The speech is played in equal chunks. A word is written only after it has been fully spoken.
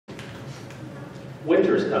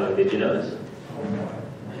Winter's coming, did you notice?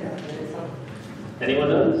 Anyone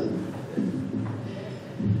notice?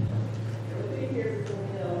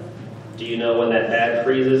 Do you know when that bad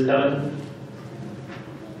freeze is coming?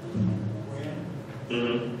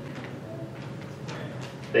 Mm-hmm.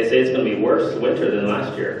 They say it's going to be worse winter than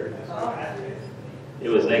last year. It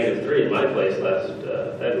was -3 at my place last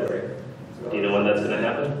February. Do you know when that's going to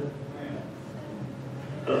happen?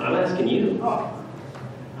 I'm asking you.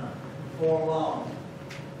 For long.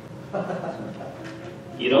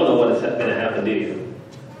 You don't know when it's going to happen, do you?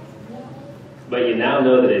 But you now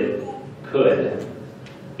know that it could,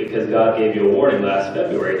 because God gave you a warning last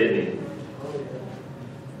February, didn't He?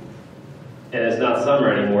 And it's not summer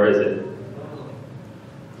anymore, is it?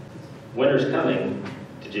 Winter's coming.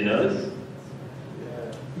 Did you notice?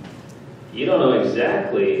 You don't know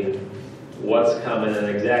exactly what's coming and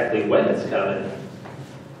exactly when it's coming.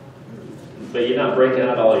 But you're not breaking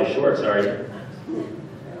out all your shorts, are you?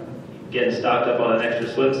 Getting stocked up on an extra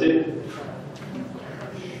swimsuit?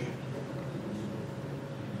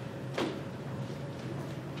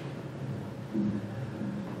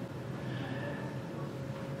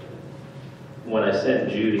 When I sent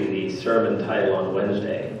Judy the sermon title on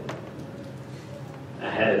Wednesday, I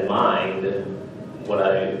had in mind what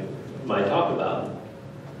I might talk about.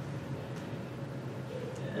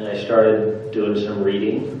 And I started doing some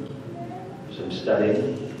reading, some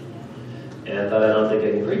studying, and I thought, I don't think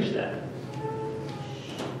I can preach that.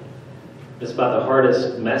 It's about the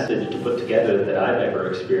hardest message to put together that I've ever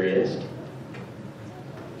experienced.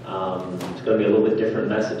 It's going to be a little bit different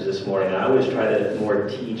message this morning. I always try to more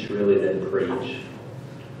teach really than preach.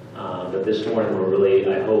 But this morning we're really,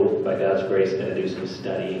 I hope, by God's grace, going to do some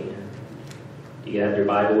studying. Do you have your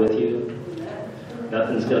Bible with you?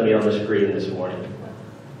 Nothing's going to be on the screen this morning.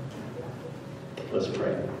 Let's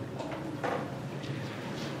pray.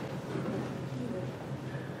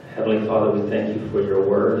 Heavenly Father, we thank you for your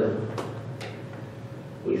word.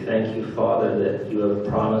 We thank you, Father, that you have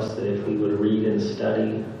promised that if we would read and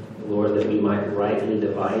study, Lord, that we might rightly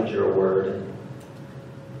divide your word.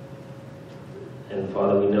 And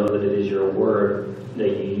Father, we know that it is your word that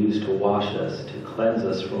you use to wash us, to cleanse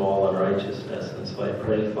us from all unrighteousness. And so I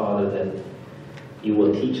pray, Father, that you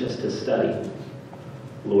will teach us to study,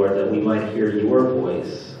 Lord, that we might hear your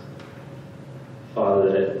voice. Father,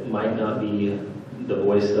 that it might not be the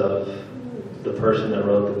voice of the person that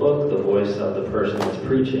wrote the book, the voice of the person that's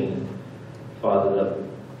preaching. Father, that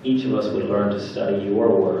each of us would learn to study your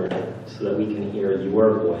word so that we can hear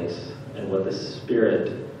your voice and what the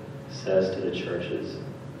Spirit says to the churches.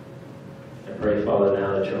 I pray, Father,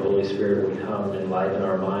 now that your Holy Spirit will come and enliven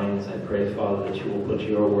our minds. I pray, Father, that you will put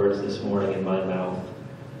your words this morning in my mouth.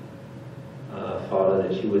 Father,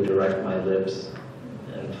 that you would direct my lips.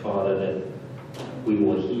 And Father, that we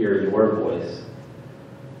will hear your voice.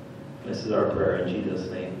 This is our prayer in Jesus'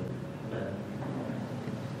 name.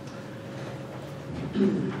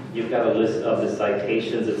 Amen. You've got a list of the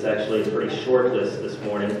citations. It's actually a pretty short list this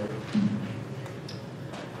morning.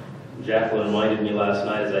 Jacqueline reminded me last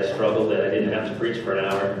night as I struggled that I didn't have to preach for an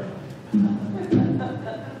hour.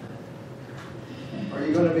 Are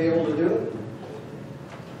you going to be able to do it?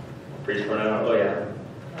 Preach for an hour? Oh, yeah.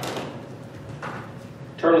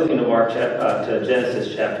 Turn with me to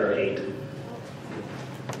Genesis chapter 8.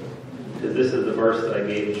 Because this is the verse that I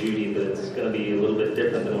gave Judy, but it's going to be a little bit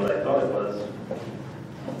different than what I thought it was.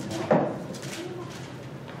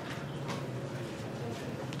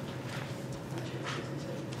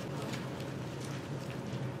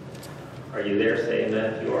 Are you there? Say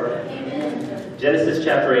amen if you are. Amen. Genesis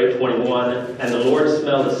chapter 8, 21. And the Lord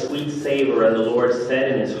smelled a sweet savor, and the Lord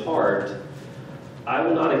said in his heart, I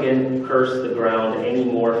will not again curse the ground any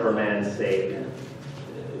more for man's sake,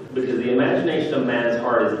 because the imagination of man's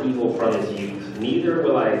heart is evil from his youth. Neither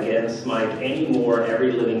will I again smite any more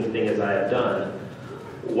every living thing as I have done.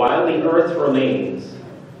 While the earth remains,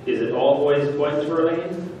 is it always going to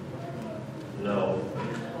remain? No.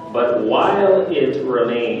 But while it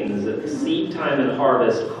remains, seed time and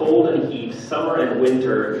harvest, cold and heat, summer and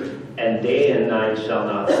winter, and day and night shall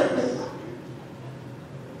not cease.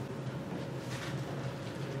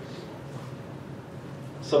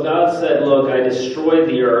 So God said, look, I destroyed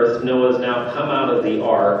the earth. Noah's now come out of the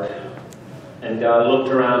ark. And God looked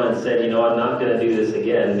around and said, I'm not going to do this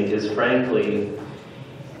again, because frankly,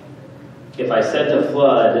 if I sent a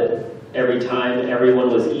flood every time everyone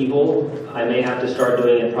was evil, I may have to start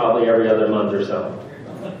doing it probably every other month or so.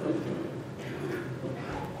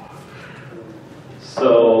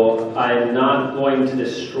 So I'm not going to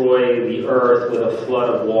destroy the earth with a flood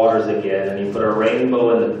of waters again. And he put a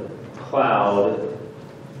rainbow in the cloud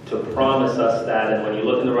to promise us that. And when you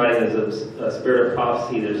look in the writings of a spirit of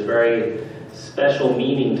prophecy, there's very special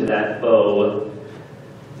meaning to that bow.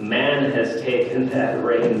 Man has taken that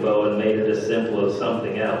rainbow and made it a symbol of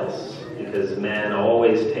something else, because man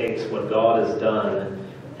always takes what God has done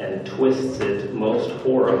and twists it most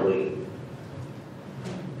horribly.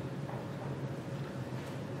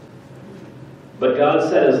 But God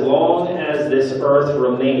said, as long as this earth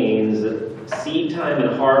remains, seed time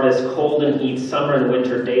and harvest, cold and heat, summer and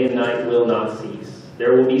winter, day and night will not cease.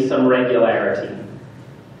 There will be some regularity.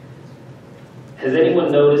 Has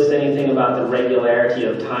anyone noticed anything about the regularity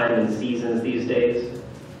of time and seasons these days?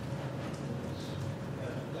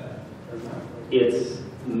 It's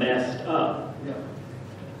messed up.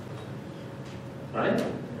 Right?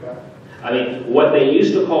 I mean, what they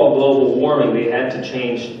used to call global warming, they had to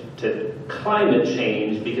change to climate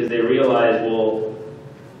change because they realized, well,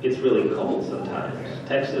 it's really cold sometimes.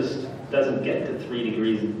 Texas doesn't get to 3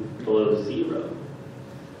 degrees below zero,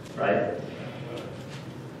 right?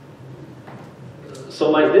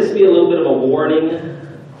 So might this be a little bit of a warning?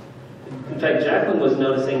 In fact, Jacqueline was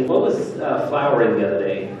noticing, what was flowering the other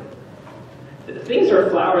day? Things are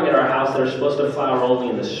flowering at our house that are supposed to flower only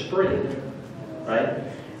in the spring, right?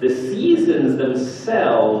 The seasons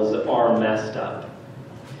themselves are messed up.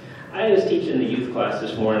 I was teaching the youth class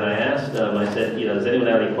this morning, and I asked them, I said, does anyone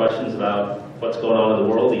have any questions about what's going on in the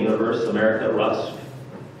world, the universe, America, Russ?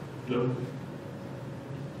 No.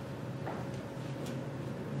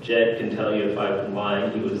 Jed can tell you if I'm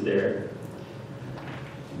lying, he was there.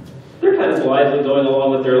 They're kind of blithely going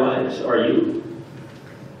along with their lives. Are you?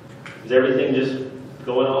 Is everything just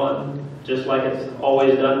going on just like it's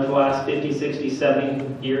always done for the last 50, 60,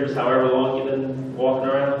 70 years, however long you've been walking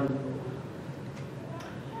around?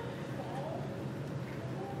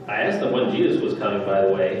 I asked them when Jesus was coming, by the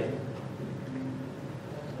way.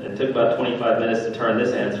 It took about 25 minutes to turn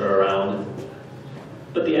this answer around.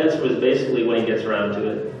 But the answer was basically when he gets around to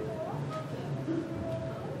it.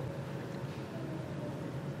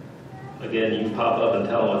 Again, you pop up and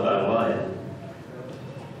tell them if I'm lying.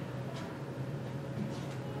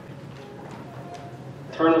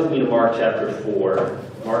 Turn with me to Mark chapter 4.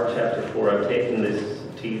 Mark chapter 4. I've taken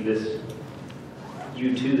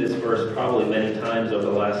you to this verse probably many times over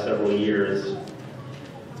the last several years.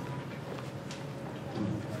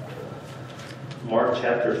 Mark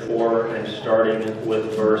chapter 4, I'm starting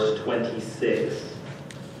with verse 26.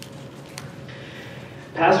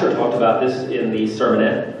 Pastor talked about this in the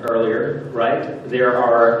sermonette earlier, right? There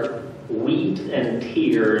are wheat and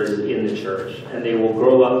tares in the church, and they will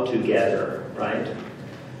grow up together, right?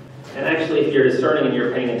 And actually, if you're discerning and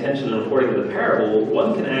you're paying attention and according to the parable,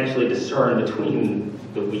 one can actually discern between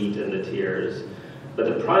the wheat and the tares. But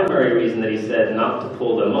the primary reason that he said not to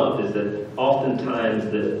pull them up is that oftentimes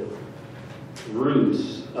the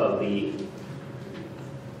roots of the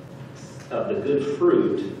good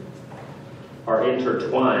fruit are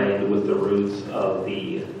intertwined with the roots of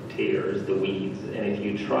the tares, the weeds. And if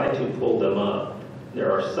you try to pull them up,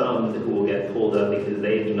 there are some who will get pulled up because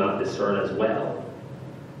they do not discern as well,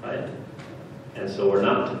 right? And so we're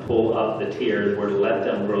not to pull up the tares, we're to let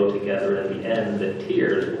them grow together, and in the end, the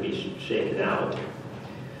tares will be shaken out.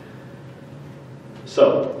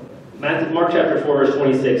 So, Mark chapter 4, verse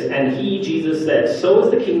 26, and he, Jesus, said, so is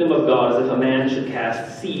the kingdom of God as if a man should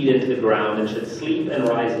cast seed into the ground, and should sleep and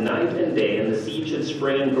rise night and day, and the seed should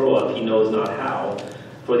spring and grow up, he knows not how.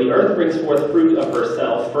 For the earth brings forth fruit of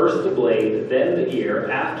herself, first the blade, then the ear,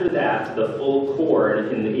 after that the full corn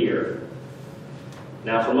in the ear.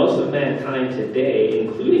 Now, for most of mankind today,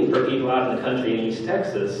 including for people out in the country in East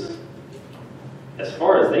Texas, as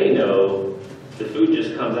far as they know, the food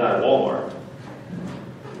just comes out of Walmart.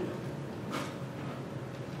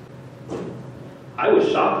 I was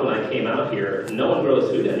shocked when I came out here. No one grows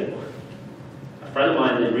food anymore. A friend of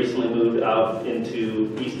mine that recently moved out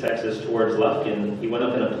into East Texas towards Lufkin, he went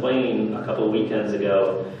up in a plane a couple of weekends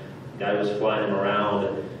ago. The guy was flying him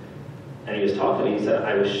around, and he was talking to me. He said,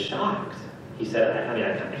 I was shocked. He said,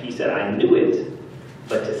 I knew it,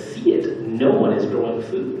 but to see it, no one is growing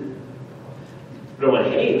food.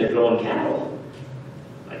 Growing hay, and they're growing cattle.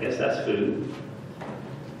 I guess that's food.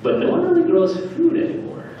 But no one really grows food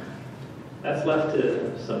anymore. That's left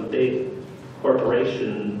to some big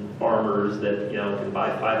corporation farmers that can buy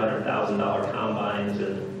 $500,000 combines,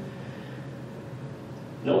 and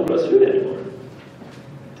no one grows food anymore.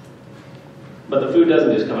 But the food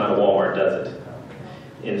doesn't just come out of Walmart, does it?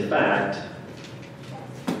 In fact,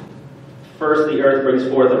 first the earth brings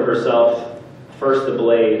forth of herself, first the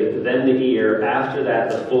blade, then the ear, after that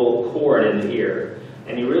the full corn in the ear.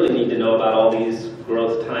 And you really need to know about all these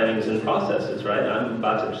growth timings and processes, right? I'm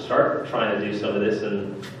about to start trying to do some of this,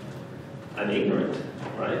 and I'm ignorant,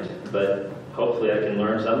 right? But hopefully I can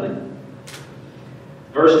learn something.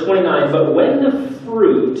 Verse 29, but when the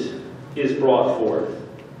fruit is brought forth,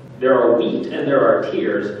 there are wheat and there are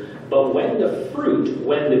tears, but when the fruit,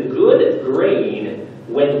 when the good grain,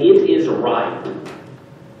 when it is ripe,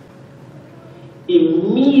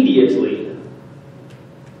 immediately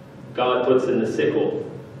God puts in the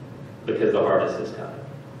sickle because the harvest is coming.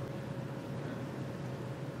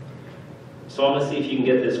 So I'm going to see if you can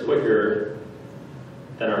get this quicker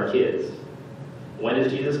than our kids. When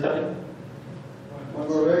is Jesus coming? When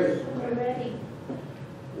we're ready.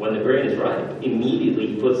 When the grain is ripe, immediately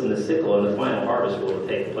he puts in the sickle and the final harvest will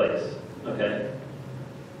take place. Okay?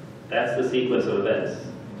 That's the sequence of events.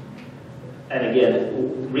 And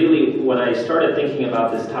again, really, when I started thinking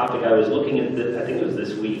about this topic, I was looking at, I think it was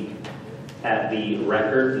this week, at the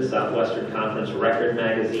Record, the Southwestern Conference Record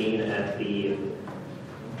magazine, at the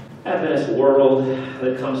Adventist World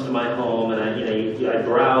that comes to my home, and I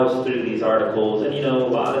browse through these articles, and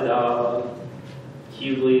la-da-da,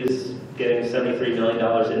 Hughley's getting $73 million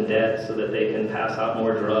in debt so that they can pass out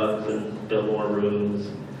more drugs and build more rooms.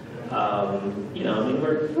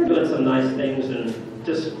 We're doing some nice things, and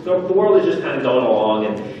just the world is just kind of going along,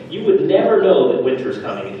 and you would never know that winter's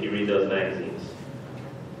coming if you read those magazines.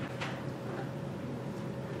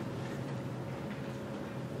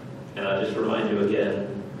 And I'll just remind you again,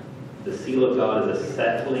 the seal of God is a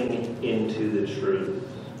settling into the truth.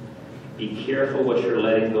 Be careful what you're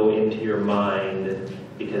letting go into your mind,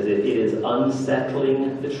 because if it is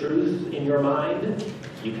unsettling the truth in your mind,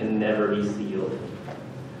 you can never be sealed.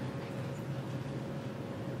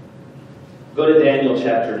 Go to Daniel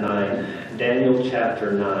chapter 9. Daniel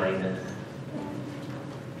chapter 9.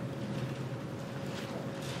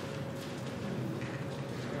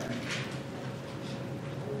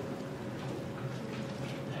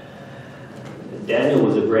 Daniel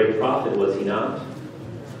was a great prophet, was he not?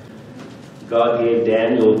 God gave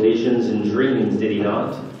Daniel visions and dreams, did he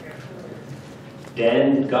not?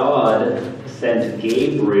 God sent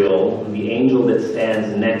Gabriel, the angel that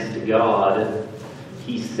stands next to God.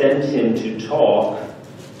 He sent him to talk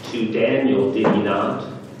to Daniel, did he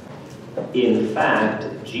not? In fact,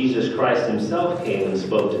 Jesus Christ himself came and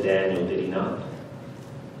spoke to Daniel, did he not?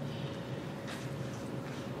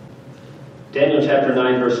 Daniel chapter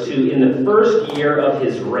 9, verse 2, in the first year of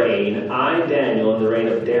his reign, I, Daniel, in the reign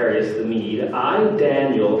of Darius the Mede, I,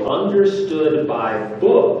 Daniel, understood by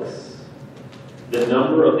books the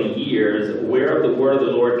number of the years whereof the word of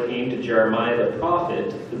the Lord came to Jeremiah the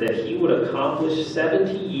prophet, that he would accomplish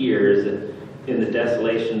 70 years in the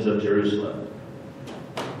desolations of Jerusalem.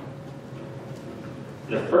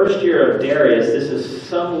 In the first year of Darius, this is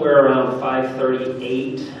somewhere around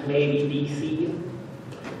 538, maybe BC.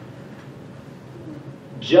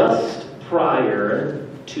 Just prior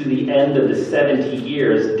to the end of the 70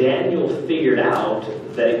 years, Daniel figured out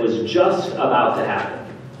that it was just about to happen.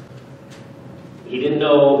 He didn't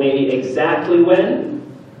know maybe exactly when.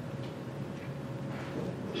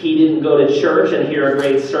 He didn't go to church and hear a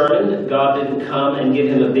great sermon. God didn't come and give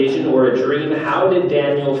him a vision or a dream. How did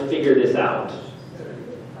Daniel figure this out?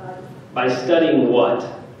 By studying what?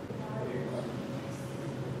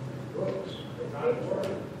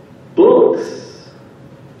 Books.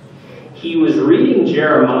 He was reading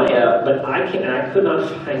Jeremiah, but I could not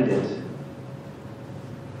find it.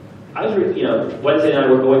 I was reading, Wednesday night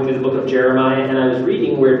we're going through the book of Jeremiah, and I was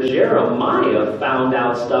reading where Jeremiah found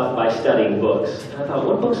out stuff by studying books. And I thought,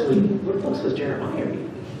 what books was Jeremiah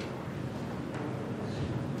reading?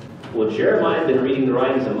 Well, Jeremiah had been reading the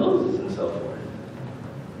writings of Moses and so forth.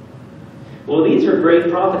 Well, these are great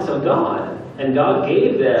prophets of God, and God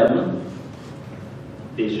gave them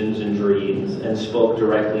visions and dreams and spoke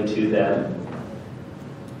directly to them.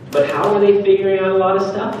 But how were they figuring out a lot of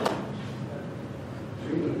stuff?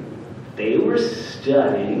 They were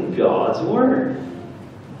studying God's Word.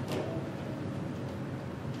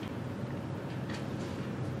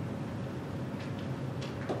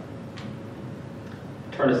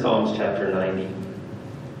 Turn to Psalms chapter 90.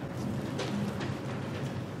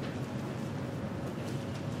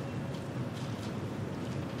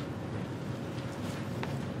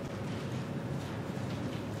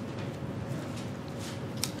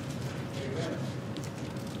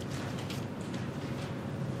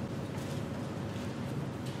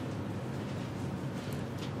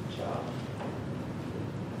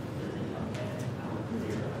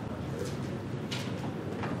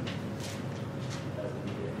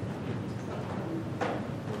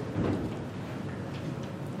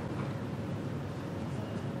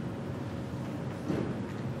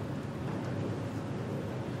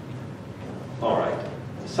 All right,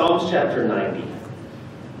 Psalms chapter 90.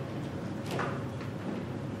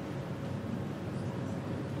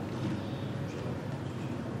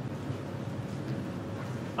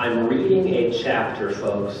 I'm reading a chapter,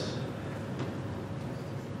 folks,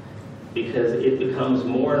 because it becomes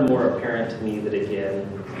more and more apparent to me that,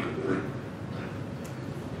 again,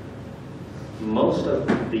 most of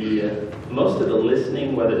the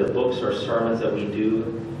listening, whether the books or sermons that we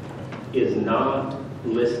do, is not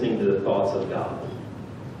listening to the thoughts of God.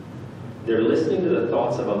 They're listening to the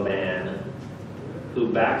thoughts of a man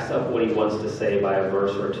who backs up what he wants to say by a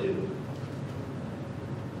verse or two.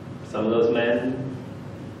 Some of those men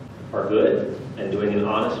are good and doing an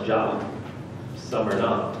honest job. Some are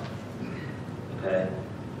not. Okay?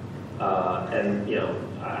 And, you know,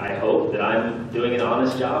 I hope that I'm doing an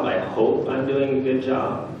honest job. I hope I'm doing a good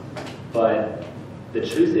job. But the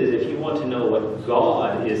truth is, if you want to know what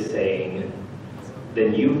God is saying,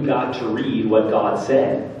 then you've got to read what God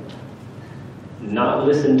said. Not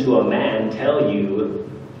listen to a man tell you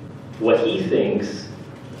what he thinks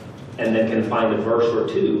and then can find a verse or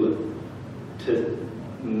two to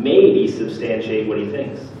maybe substantiate what he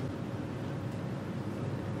thinks.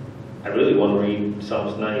 I really want to read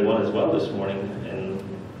Psalms 91 as well this morning, and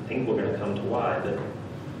I think we're going to come to why. But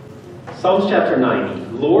Psalms chapter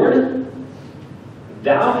 90. Lord,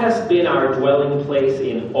 thou hast been our dwelling place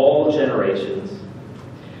in all generations.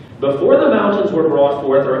 Before the mountains were brought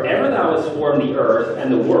forth, or ever thou hast formed the earth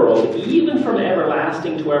and the world, even from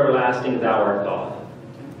everlasting to everlasting thou art God.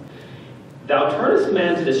 Thou turnest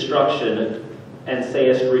man to destruction, and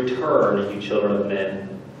sayest, return, you children of men.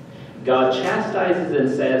 God chastises and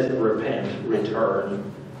says, repent, return.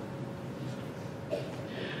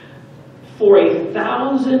 For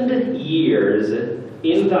 1,000 years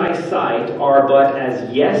in thy sight are but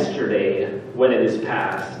as yesterday when it is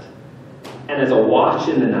past, and as a watch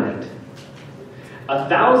in the night.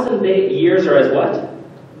 1,000 years are as what?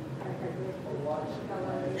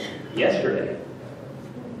 Yesterday.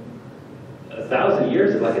 1,000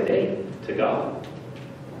 years is like a day to God.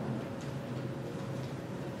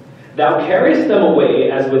 Thou carriest them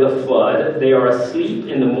away as with a flood. They are asleep.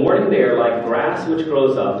 In the morning they are like grass which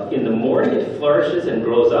grows up. In the morning it flourishes and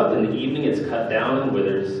grows up. In the evening it's cut down and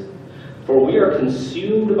withers. For we are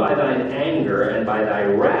consumed by thine anger, and by thy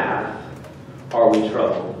wrath are we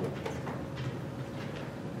troubled.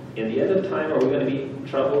 In the end of time, are we going to be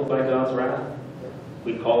troubled by God's wrath?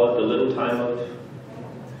 We call it the little time of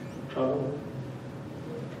trouble.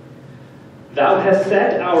 Thou hast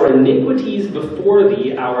set our iniquities before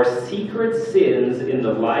thee, our secret sins in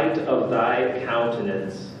the light of thy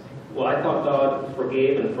countenance. Well, I thought God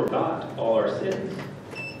forgave and forgot all our sins.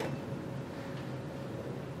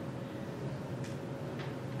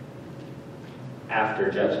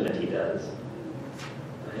 After judgment, he does.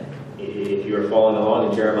 If you're following along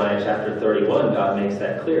in Jeremiah chapter 31, God makes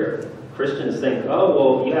that clear. Christians think, oh,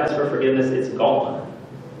 well, you ask for forgiveness, it's gone.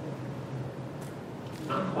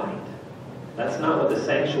 Not quite. That's not what the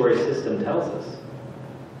sanctuary system tells us.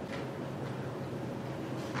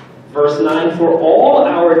 Verse 9, for all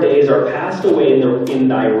our days are passed away in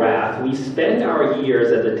thy wrath. We spend our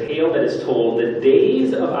years as a tale that is told. The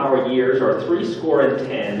days of our years are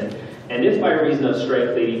 70, and if by reason of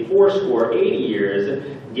strength they be 80 years,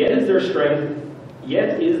 yet is their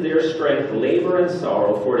strength labor and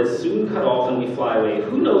sorrow, for it is soon cut off and we fly away.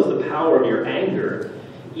 Who knows the power of your anger?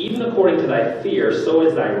 Even according to thy fear, so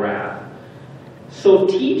is thy wrath. So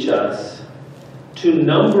teach us to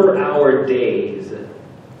number our days,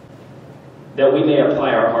 that we may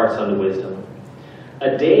apply our hearts unto wisdom.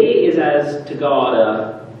 A day is as to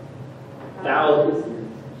God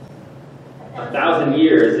 1,000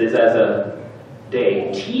 years is as a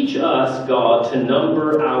day. Teach us, God, to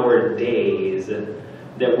number our days,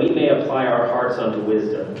 that we may apply our hearts unto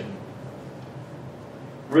wisdom.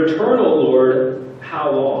 Return, O Lord,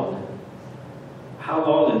 how long? How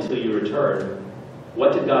long until you return?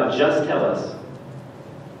 What did God just tell us?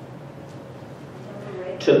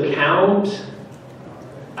 To count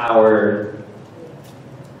our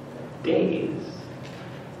days.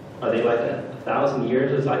 Are they like 1,000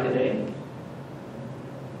 years is like a day?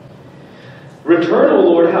 Return, O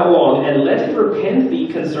Lord, how long? And let him repent thee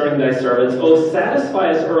concerning thy servants. O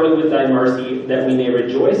satisfy us early with thy mercy, that we may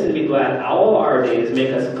rejoice and be glad all our days.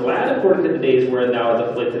 Make us glad according to the days wherein thou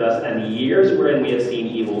hast afflicted us, and the years wherein we have seen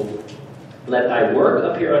evil. Let thy work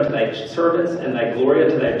appear unto thy servants, and thy glory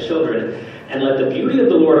unto thy children. And let the beauty of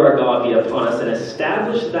the Lord our God be upon us, and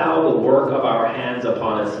establish thou the work of our hands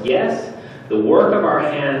upon us. Yes, the work of our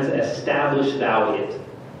hands, establish thou it.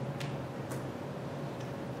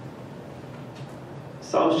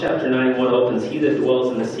 Psalms chapter 91 opens, he that dwells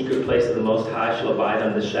in the secret place of the Most High shall abide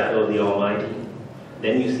under the shadow of the Almighty.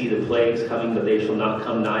 Then you see the plagues coming, but they shall not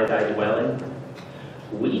come nigh thy dwelling.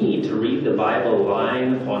 We need to read the Bible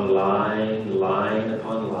line upon line, line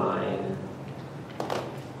upon line.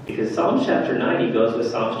 Because Psalm chapter 90 goes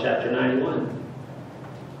with Psalms chapter 91.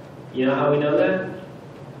 You know how we know that?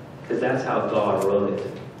 Because that's how God wrote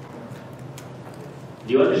it.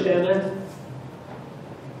 Do you understand that?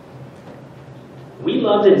 We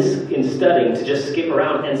loved in studying to just skip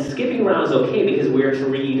around, and skipping around is okay because we're to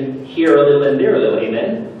read here a little and there a little,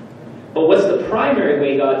 amen? But what's the primary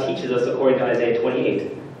way God teaches us according to Isaiah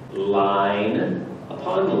 28? Line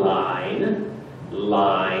upon line,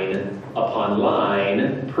 line upon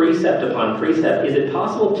line, precept upon precept. Is it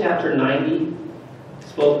possible chapter 90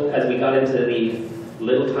 spoke as we got into the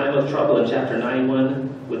little time of trouble, in chapter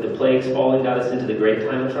 91 with the plagues falling got us into the great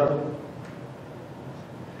time of trouble?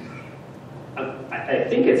 I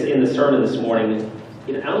think it's in the sermon this morning.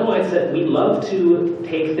 Ellen White said we love to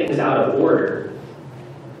take things out of order.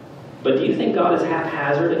 But do you think God is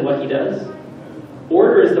haphazard in what he does?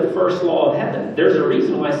 Order is the first law of heaven. There's a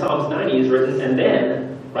reason why Psalms 90 is written, and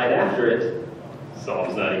then, right after it,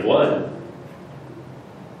 Psalms 91.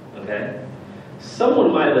 Okay?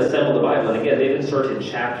 Someone might have assembled the Bible, and again, they've inserted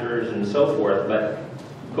chapters and so forth, but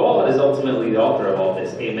God is ultimately the author of all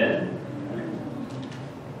this. Amen?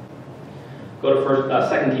 Go to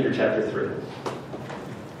 2 Peter chapter 3.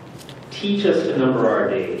 Teach us to number our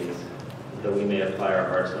days, that we may apply our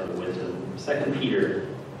hearts unto wisdom. 2 Peter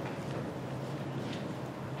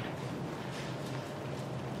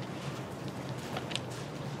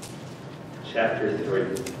chapter 3.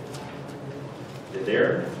 You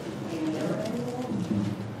there?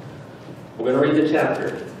 We're going to read the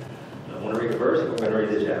chapter. I want to read a verse, but we're going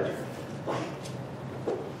to read the chapter.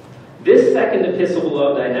 This second epistle,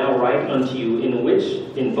 beloved, I now write unto you,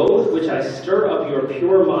 in both which I stir up your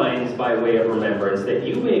pure minds by way of remembrance, that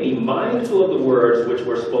you may be mindful of the words which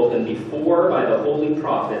were spoken before by the holy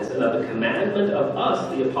prophets, and of the commandment of us,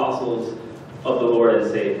 the apostles of the Lord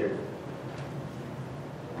and Savior.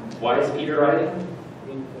 Why is Peter writing?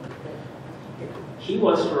 He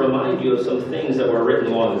wants to remind you of some things that were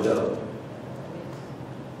written long ago.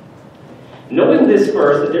 Knowing this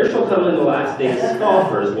first, that there shall come in the last days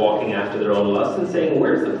scoffers, walking after their own lusts, and saying,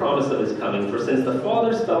 where's the promise of his coming? For since the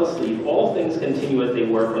fathers fell asleep, all things continue as they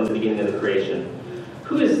were from the beginning of the creation.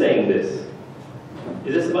 Who is saying this?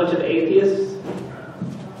 Is this a bunch of atheists?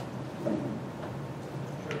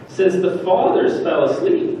 Since the fathers fell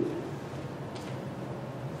asleep.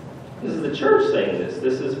 This is the church saying this.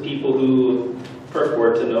 This is people who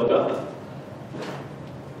purport to know God.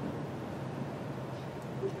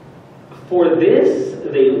 For this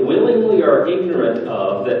they willingly are ignorant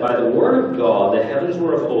of, that by the word of God the heavens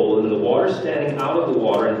were of old, and the water standing out of the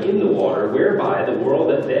water and in the water, whereby the world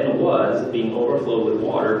that then was, being overflowed with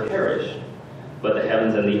water, perished. But the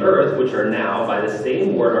heavens and the earth, which are now by the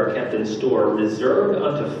same word are kept in store, reserved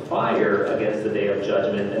unto fire against the day of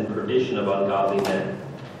judgment and perdition of ungodly men.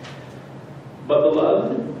 But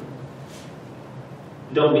beloved,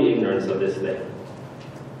 don't be ignorant of this thing,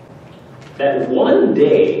 that one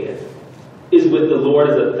day is with the Lord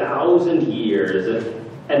as 1,000 years,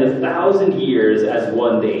 and 1,000 years as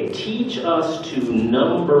one day. Teach us to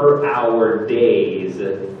number our days.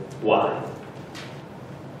 Why?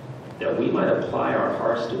 That we might apply our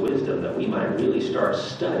hearts to wisdom, that we might really start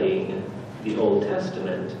studying the Old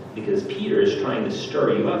Testament, because Peter is trying to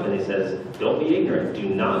stir you up, and he says, don't be ignorant. Do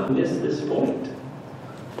not miss this point.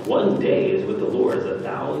 One day is with the Lord as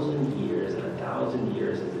 1,000 years, and 1,000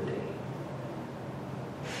 years is a day.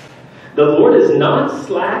 The Lord is not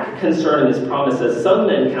slack concerning his promise, as some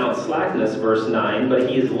men count slackness, verse 9, but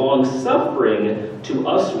he is long-suffering to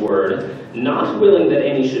usward, not willing that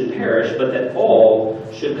any should perish, but that all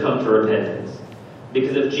should come to repentance.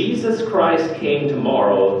 Because if Jesus Christ came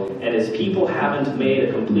tomorrow, and his people haven't made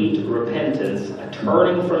a complete repentance, a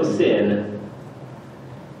turning from sin,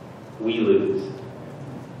 we lose.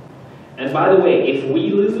 And by the way, if we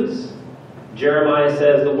lose, Jeremiah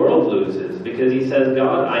says the world loses, because he says,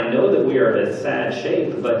 God, I know that we are in a sad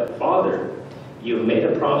shape, but Father, you've made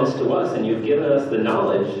a promise to us, and you've given us the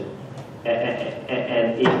knowledge,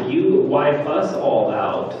 and if you wipe us all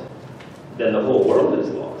out, then the whole world is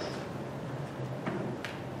lost.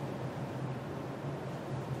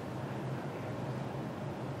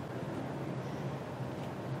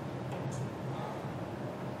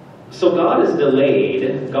 So God is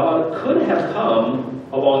delayed. God could have come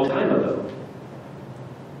a long time ago.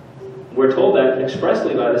 We're told that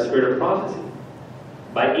expressly by the Spirit of prophecy.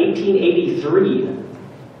 By 1883,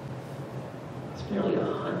 it's nearly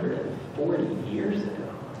 140 years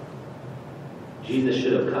ago, Jesus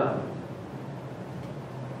should have come.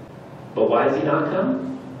 But why has he not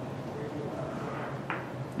come?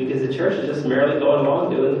 Because the church is just merely going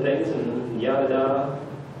along doing things and yada yada.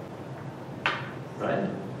 Right?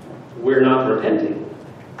 We're not repenting.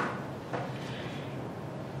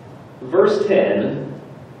 Verse 10,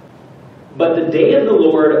 but the day of the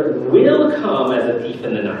Lord will come as a thief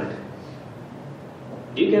in the night.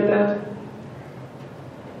 Do you get that?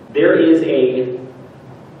 There is a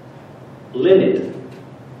limit.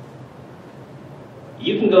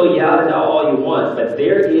 You can go yada yada all you want, but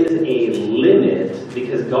there is a limit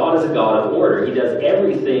because God is a God of order. He does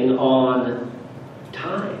everything on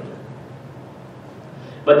time.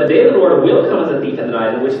 But the day of the Lord will come as a thief in the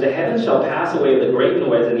night, in which the heavens shall pass away with a great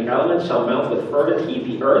noise, and the elements shall melt with fervent heat.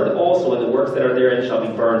 The earth also and the works that are therein shall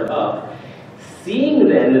be burned up. Seeing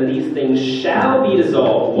then that these things shall be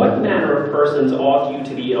dissolved, what manner of persons ought you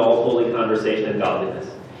to be in all holy conversation and godliness?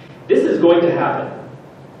 This is going to happen.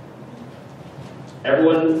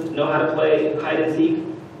 Everyone know how to play hide and seek?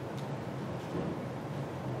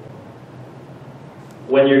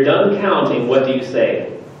 When you're done counting, what do you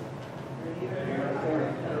say?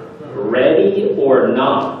 Ready or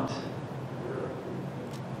not?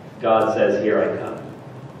 God says, here I come.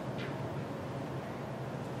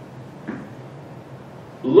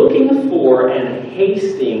 Looking for and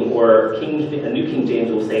hasting, or New King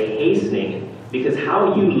James will say hastening, because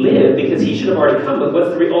how you live, because he should have already come, but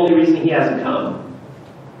what's the only reason he hasn't come?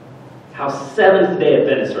 How Seventh-day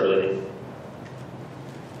Adventists are living.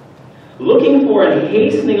 Looking for and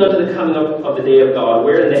hastening unto the coming of the day of God,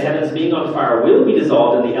 wherein the heavens being on fire will be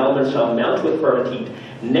dissolved, and the elements shall melt with fervent heat.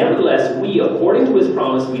 Nevertheless, we, according to his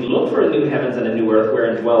promise, we look for a new heavens and a new earth,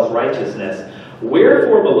 wherein dwells righteousness.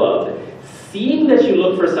 Wherefore, beloved, seeing that you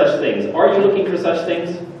look for such things, are you looking for such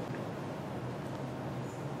things?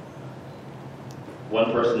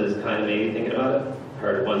 One person is kind of maybe thinking about it.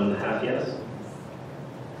 Heard one half yes.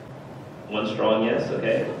 One strong yes,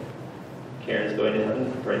 okay. Karen's going to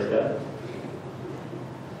heaven, praise God.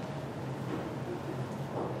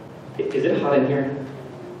 Is it hot in here?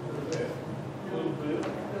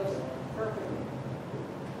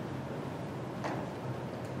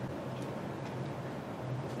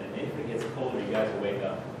 Maybe if it gets colder, you guys will wake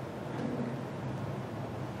up.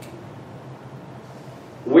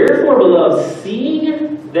 Wherefore, beloved,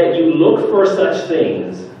 seeing that you look for such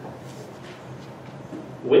things,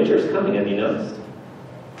 winter's coming, have you noticed?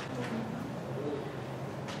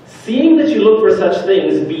 Seeing that you look for such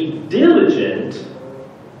things, be diligent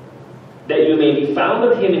that you may be found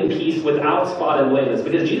of him in peace, without spot and blameless.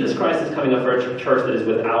 Because Jesus Christ is coming up for a church that is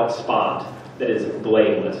without spot, that is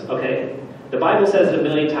blameless. Okay? The Bible says it a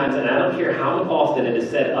million times, and I don't care how often it is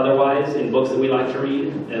said otherwise in books that we like to read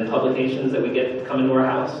and publications that we get come into our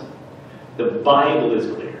house. The Bible is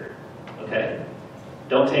clear. Okay?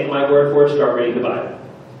 Don't take my word for it. Start reading the Bible.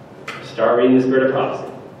 Start reading the Spirit of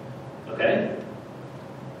Prophecy. Okay?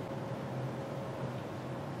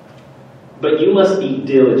 But you must be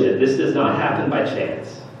diligent. This does not happen by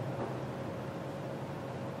chance.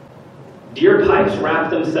 Do your pipes wrap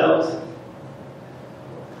themselves?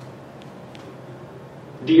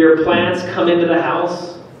 Do your plants come into the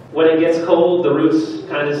house when it gets cold? The roots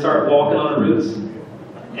kind of start walking on roots?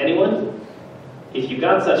 Anyone? If you've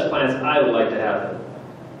got such plants, I would like to have them.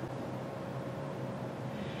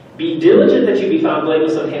 Be diligent that you be found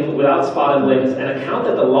blameless of him, without spot and blameless, and account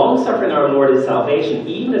that the long-suffering our Lord is salvation,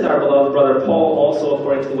 even as our beloved brother Paul also,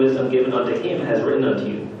 according to the wisdom given unto him, has written unto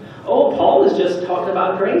you. Oh, Paul is just talking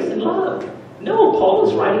about grace and love. No, Paul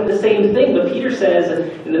is writing the same thing, but Peter says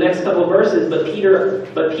in the next couple of verses,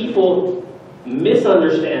 but people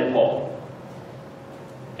misunderstand Paul.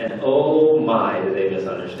 And oh my, do they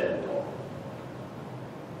misunderstand Paul.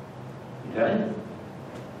 Okay?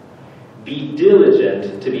 Be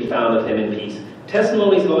diligent to be found of him in peace.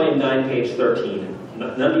 Testimonies, volume 9, page 13.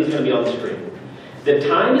 None of these are going to be on the screen. The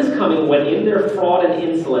time is coming when in their fraud and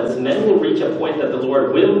insolence, men will reach a point that the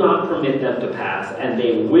Lord will not permit them to pass, and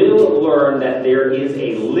they will learn that there is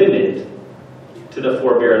a limit to the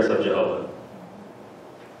forbearance of Jehovah.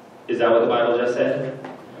 Is that what the Bible just said?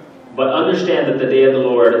 But understand that the day of the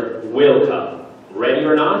Lord will come. Ready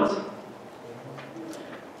or not?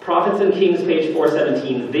 Prophets and Kings, page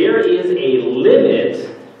 417. There is a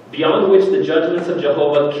limit beyond which the judgments of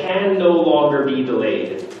Jehovah can no longer be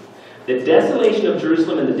delayed. The desolation of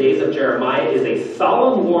Jerusalem in the days of Jeremiah is a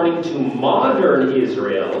solemn warning to modern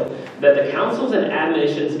Israel that the counsels and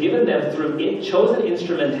admonitions given them through chosen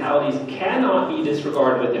instrumentalities cannot be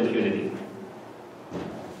disregarded with impunity.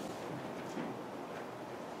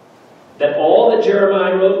 That all that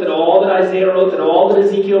Jeremiah wrote, that all that Isaiah wrote, that all that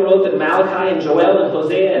Ezekiel wrote, that Malachi and Joel and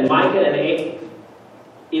Hosea and Micah and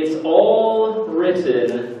it's all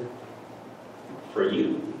written for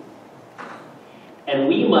you. And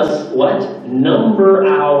we must, what? Number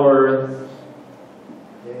our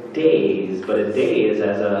days. But a day is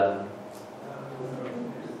as a...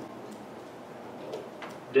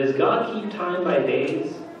 Does God keep time by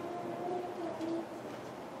days?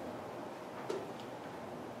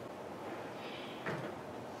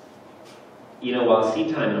 You know, while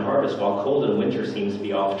seed time and harvest, while cold and winter seems to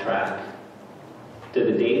be off track, do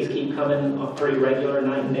the days keep coming pretty regular,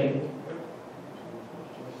 night and day?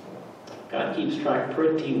 God keeps track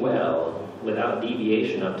pretty well without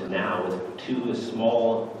deviation up to now, with two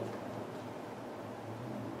small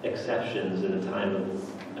exceptions in the time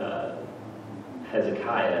of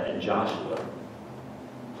Hezekiah and Joshua.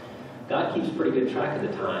 God keeps pretty good track of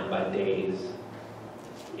the time by days.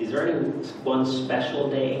 Is there any one special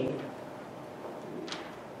day?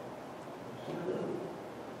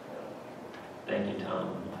 Thank you,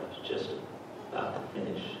 Tom. I was just about to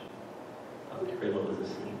finish. Everyone was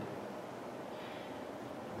asleep.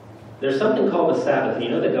 There's something called the Sabbath. You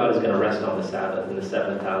know that God is going to rest on the Sabbath in the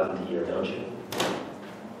 7,000th year, don't you?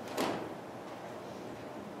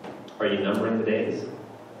 Are you numbering the days?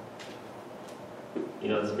 You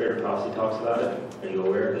know the Spirit of Prophecy talks about it? Are you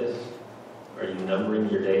aware of this? Are you numbering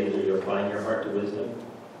your days? Are you applying your heart to wisdom?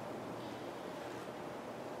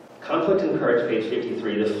 Conflict and Courage, page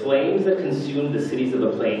 53. The flames that consumed the cities of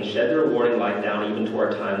the plain shed their warning light down even to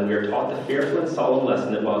our time. We are taught the fearful and solemn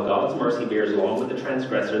lesson that while God's mercy bears along with the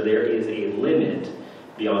transgressor, there is a limit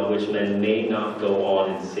beyond which men may not go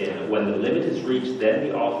on in sin. When the limit is reached, then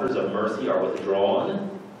the offers of mercy are withdrawn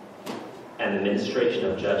and the ministration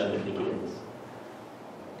of judgment begins.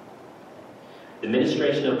 The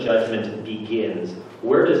ministration of judgment begins.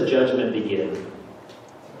 Where does judgment begin?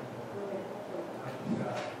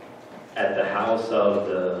 At the house of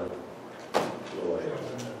the Lord.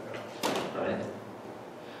 Right?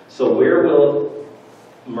 So where will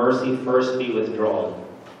mercy first be withdrawn?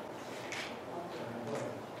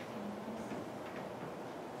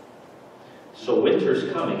 So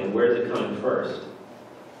winter's coming, and where's it coming first?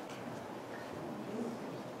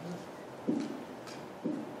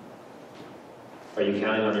 Are you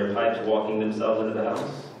counting on your pipes walking themselves into the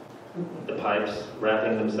house? The pipes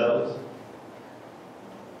wrapping themselves?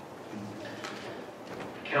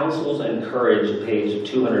 Counsels and Courage, page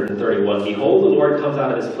 231. Behold, the Lord comes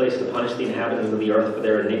out of his place to punish the inhabitants of the earth for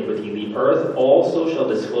their iniquity. The earth also shall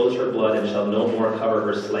disclose her blood and shall no more cover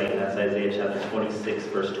her slain. That's Isaiah chapter 26,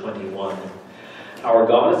 verse 21. Our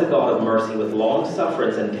God is a God of mercy. With long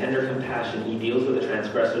sufferance and tender compassion, he deals with the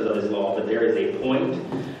transgressors of his law. But there is a point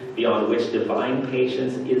beyond which divine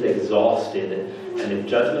patience is exhausted, and the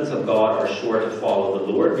judgments of God are sure to follow.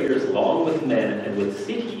 The Lord bears long with men and with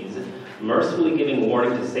cities, mercifully giving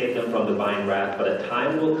warning to save them from divine wrath. But a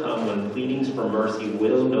time will come when pleadings for mercy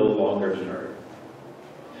will no longer be heard.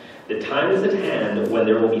 The time is at hand when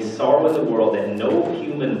there will be sorrow in the world that no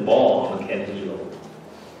human balm can heal.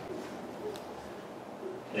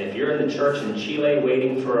 And if you're in the church in Chile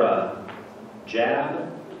waiting for a jab,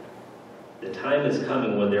 the time is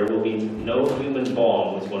coming when there will be no human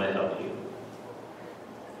balm that's going to help you.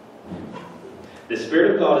 The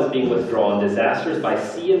Spirit of God is being withdrawn. Disasters by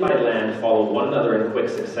sea and by land follow one another in quick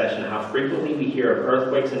succession. How frequently we hear of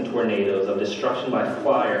earthquakes and tornadoes, of destruction by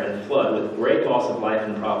fire and flood with great loss of life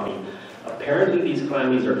and property. Apparently these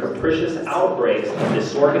calamities are capricious outbreaks of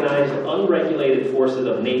disorganized, unregulated forces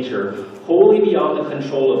of nature, wholly beyond the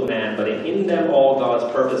control of man, but in them all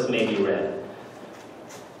God's purpose may be read.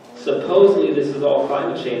 Supposedly this is all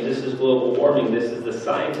climate change, this is global warming, this is the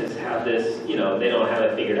scientists have this, they don't have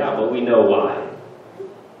it figured out, but we know why.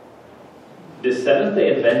 Does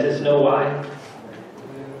Seventh-day Adventists know why?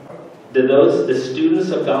 Do the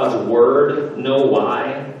students of God's Word know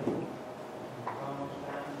why?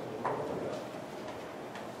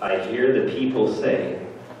 I hear the people say,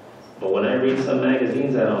 but when I read some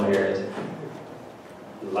magazines I don't hear it.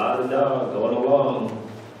 La da da, going along.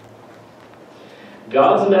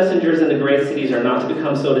 God's messengers in the great cities are not to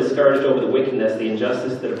become so discouraged over the wickedness, the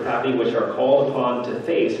injustice, the depravity which are called upon to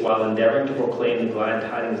face while endeavoring to proclaim the glad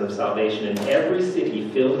tidings of salvation. In every city,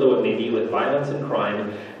 filled though it may be with violence and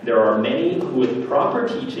crime, there are many who with proper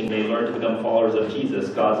teaching may learn to become followers of Jesus.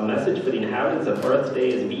 God's message for the inhabitants of earth's day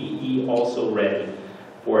is, be ye also ready,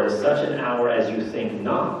 for at such an hour as you think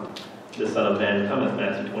not, the Son of Man cometh,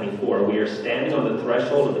 Matthew 24. We are standing on the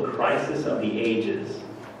threshold of the crisis of the ages.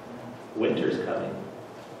 Winter's coming.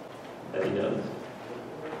 Have you noticed?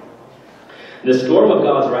 The storm of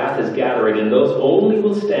God's wrath is gathering, and those only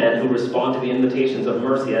will stand who respond to the invitations of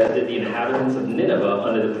mercy, as did the inhabitants of Nineveh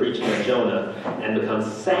under the preaching of Jonah, and become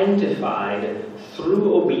sanctified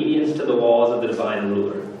through obedience to the laws of the divine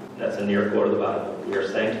ruler. That's a near quote of the Bible. We are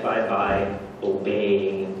sanctified by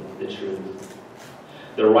obeying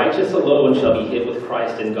The righteous alone shall be hid with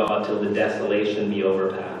Christ in God till the desolation be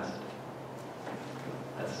overpassed.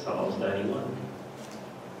 That's Psalms 91.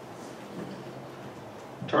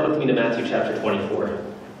 Turn with me to Matthew chapter 24.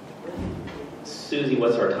 Susie,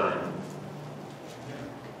 what's our time?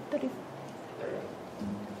 30.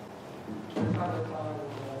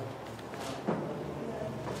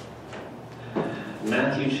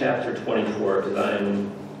 Matthew chapter 24, because I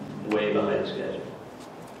am way behind schedule.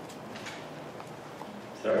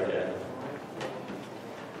 Sorry, Jack.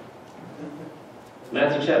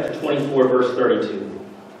 Matthew chapter 24, verse 32.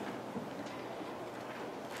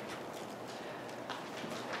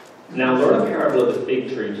 Now learn a parable of the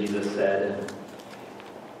fig tree, Jesus said.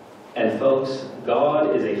 And folks,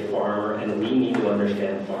 God is a farmer, and we need to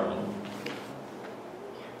understand farming.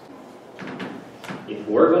 If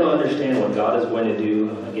we're going to understand what God is going to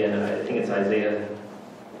do, again, I think it's Isaiah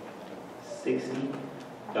 60.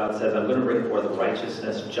 God says, I'm going to bring forth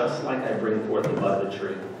righteousness just like I bring forth the bud of the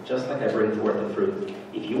tree, just like I bring forth the fruit.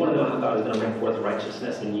 If you want to know how God is going to bring forth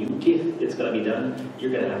righteousness, and if it's going to be done, you're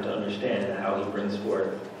going to have to understand how he brings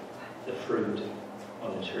forth the fruit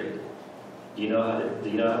on the tree. Do you know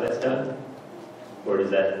how that's done? Or does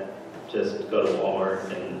that just go to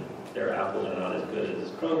Walmart and their apples are not as good as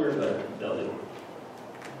Kroger, but they'll do?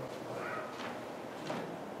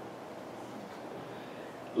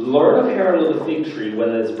 Learn a parable of the fig tree. When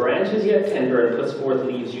its branch is yet tender and puts forth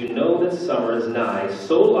leaves, you know that summer is nigh.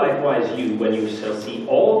 So likewise you, when you shall see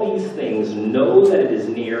all these things, know that it is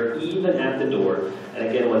near, even at the door. And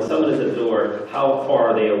again, when someone is at the door, how far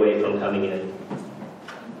are they away from coming in?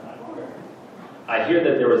 I hear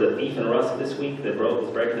that there was a thief in Rusk this week that was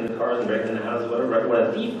breaking into cars and breaking into houses, whatever. When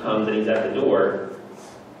a thief comes and he's at the door,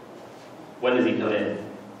 when does he come in?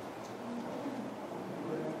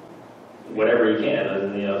 Whatever he can,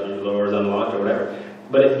 if the door is unlocked or whatever.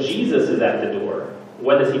 But if Jesus is at the door,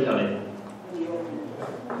 when does he come in?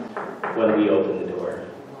 When we open the door.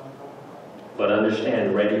 But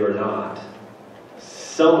understand, ready or not,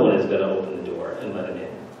 someone is going to open the door and let him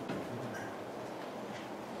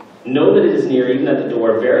in. Know that it is near, even at the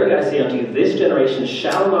door. Verily I say unto you, this generation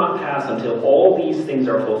shall not pass until all these things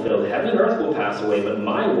are fulfilled. Heaven and earth will pass away, but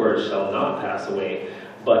my words shall not pass away.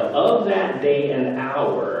 But of that day and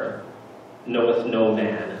hour knoweth no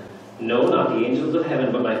man. No, not the angels of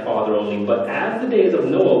heaven, but my Father only. But as the days of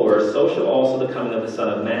Noah were, so shall also the coming of the Son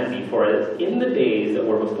of Man be. For as in the days that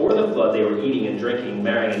were before the flood, they were eating and drinking,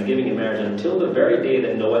 marrying and giving in marriage, until the very day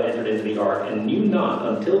that Noah entered into the ark, and knew not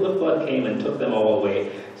until the flood came and took them all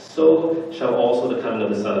away, so shall also the coming of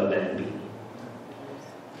the Son of Man be.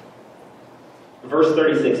 Verse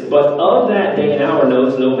 36, but of that day and hour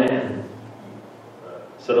knows no man.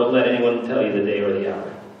 So don't let anyone tell you the day or the hour.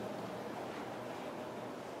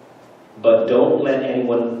 But don't let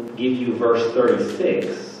anyone give you verse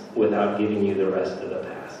 36 without giving you the rest of the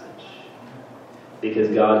passage. Because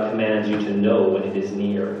God commands you to know when it is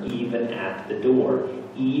near, even at the door,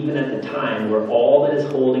 even at the time where all that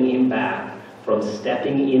is holding him back from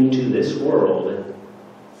stepping into this world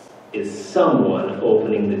is someone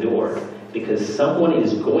opening the door. Because someone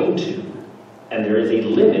is going to, and there is a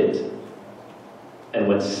limit. And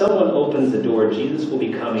when someone opens the door, Jesus will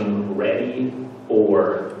be coming ready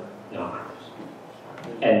or not.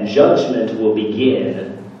 And judgment will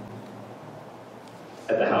begin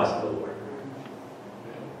at the house of the Lord.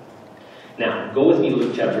 Now, go with me to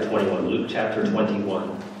Luke chapter 21. Luke chapter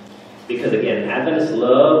 21. Because again, Adventists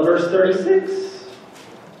love verse 36.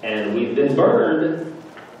 And we've been burned.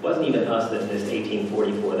 It wasn't even us that missed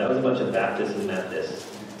 1844. That was a bunch of Baptists and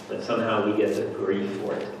Methodists. But somehow we get the grief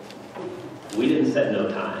for it. We didn't set no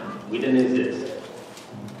time. We didn't exist.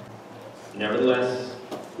 Nevertheless,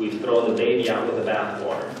 we've thrown the baby out with the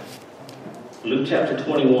bathwater. Luke chapter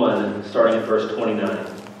 21, starting at verse 29.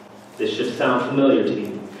 This should sound familiar to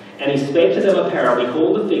you. And he spake to them a parable,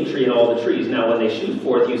 behold the fig tree and all the trees. Now when they shoot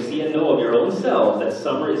forth, you see and know of your own selves that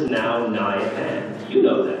summer is now nigh at hand. You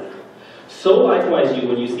know that. So likewise you,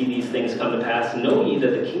 when you see these things come to pass, know ye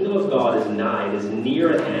that the kingdom of God is nigh, it is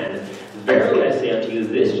near at hand. Verily I say unto you,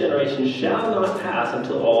 this generation shall not pass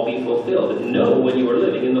until all be fulfilled. Know when you are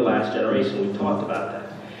living in the last generation. We've talked about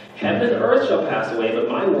that. Heaven and earth shall pass away, but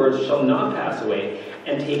my words shall not pass away.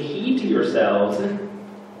 And take heed to yourselves,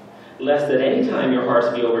 lest at any time your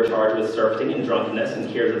hearts be overcharged with surfeiting and drunkenness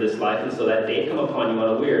and cares of this life, and so that day come upon you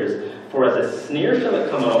unawares. For as a snare shall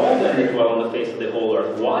it come on all them that dwell on the face of the whole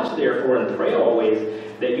earth. Watch therefore and pray always,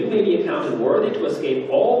 that you may be accounted worthy to escape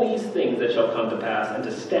all these things that shall come to pass, and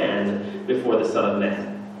to stand before the Son of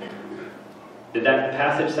Man. Did that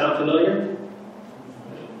passage sound familiar?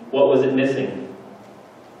 What was it missing?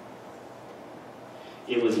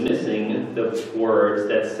 It was missing the words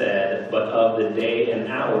that said, "But of the day and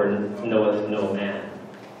hour knoweth no man."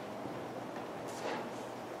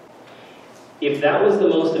 If that was the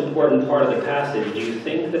most important part of the passage, do you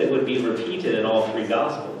think that it would be repeated in all three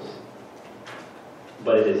Gospels?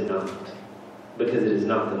 But it is not, because it is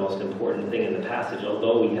not the most important thing in the passage,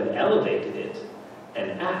 although we have elevated it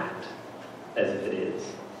and act as if it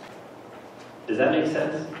is. Does that make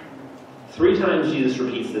sense? 3 times Jesus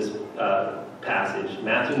repeats this passage,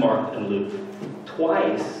 Matthew, Mark, and Luke.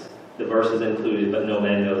 Twice the verse is included, "But no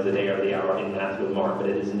man knows the day or the hour," in Matthew and Mark, but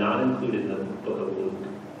it is not included in the book of Luke.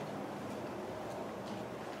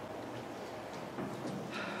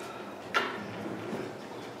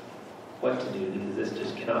 What to do, because this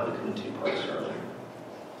just cannot become a 2-part sermon.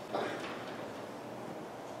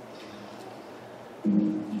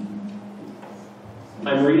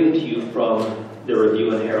 I'm reading to you from the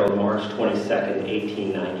Review and Herald, March 22nd,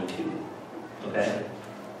 1892. Okay?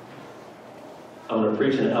 I'm going to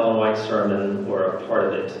preach an Ellen White sermon, or a part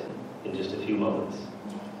of it, in just a few moments.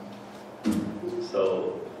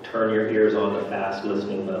 So turn your ears on to fast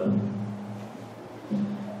listening mode.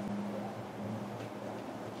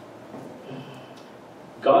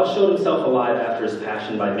 God showed himself alive after his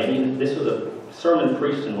passion by many. This was a sermon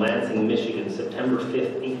preached in Lansing, Michigan, September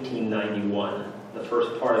 5th, 1891. The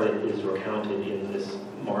first part of it is recounted in this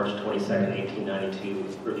March 22nd, 1892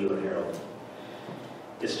 Review and Herald.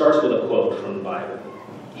 It starts with a quote from the Bible.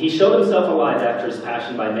 "He showed himself alive after his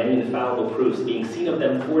passion by many infallible proofs, being seen of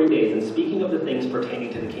them 40 days, and speaking of the things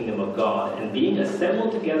pertaining to the kingdom of God, and being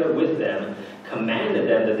assembled together with them, commanded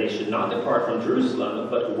them that they should not depart from Jerusalem,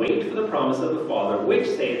 but wait for the promise of the Father, which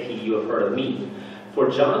saith he, you have heard of me. For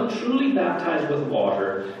John truly baptized with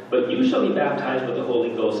water, but you shall be baptized with the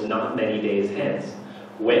Holy Ghost not many days hence.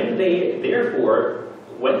 When they therefore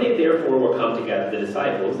were come together, the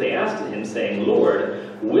disciples, they asked him, saying, Lord,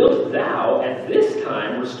 wilt thou at this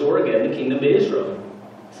time restore again the kingdom to Israel?"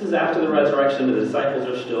 This is after the resurrection. The disciples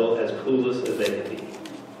are still as clueless as they could be.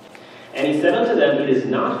 "And he said unto them, It is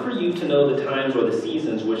not for you to know the times or the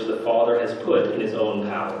seasons which the Father has put in his own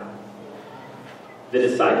power." The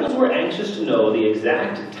disciples were anxious to know the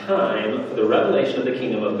exact time for the revelation of the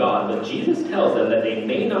kingdom of God, but Jesus tells them that they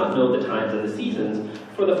may not know the times and the seasons,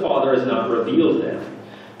 for the Father has not revealed them.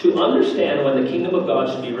 To understand when the kingdom of God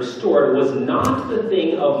should be restored was not the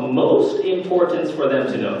thing of most importance for them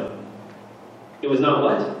to know. It was not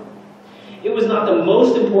what? It was not the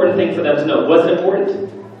most important thing for them to know. Was it important?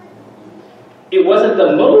 It wasn't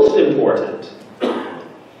the most important.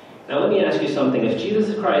 Now let me ask you something. If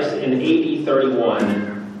Jesus Christ in AD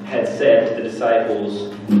 31 had said to the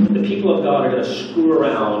disciples, the people of God are going to screw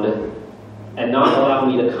around and not allow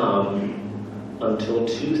me to come until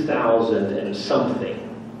 2000 and something,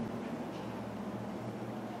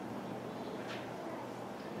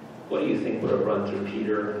 what do you think would have run through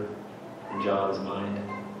Peter and John's mind?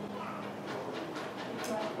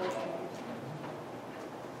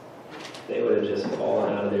 They would have just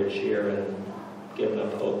fallen out of their chair and given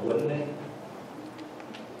up hope, wouldn't they?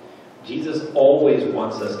 Jesus always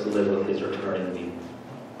wants us to live with his returning view,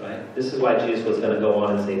 right? This is why Jesus was going to go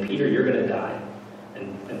on and say, Peter, you're going to die.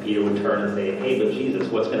 And Peter would turn and say, hey, but Jesus,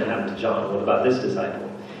 what's going to happen to John? What about this disciple?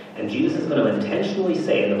 And Jesus is going to intentionally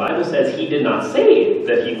say, and the Bible says he did not say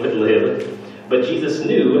that he would live, but Jesus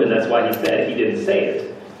knew, and that's why he said it. He didn't say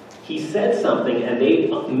it. He said something, and they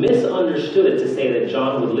misunderstood it to say that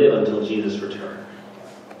John would live until Jesus returned.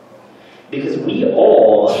 Because we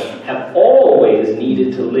all have always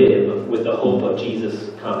needed to live with the hope of Jesus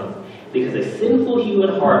coming. Because a sinful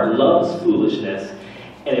human heart loves foolishness.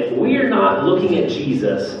 And if we're not looking at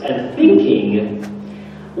Jesus and thinking,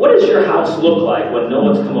 what does your house look like when no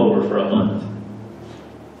one's come over for a month?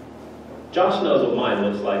 Josh knows what mine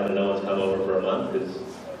looks like when no one's come over for a month, because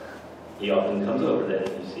he often comes over then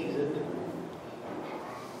and he sees it.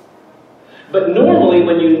 But normally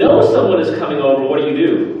when you know someone is coming over, what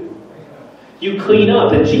do? You clean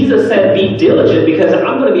up. And Jesus said, be diligent, because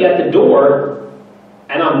I'm going to be at the door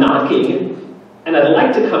and I'm knocking and I'd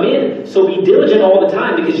like to come in. So be diligent all the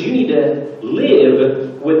time, because you need to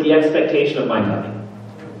live with the expectation of my coming.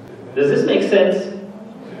 Does this make sense?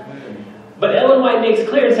 But Ellen White makes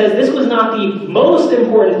clear and says this was not the most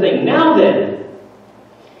important thing. Now then,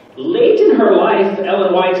 late in her life,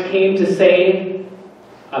 Ellen White came to say,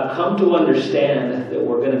 I've come to understand that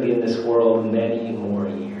we're going to be in this world many more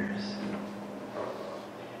years.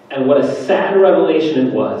 And what a sad revelation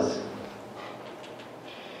it was.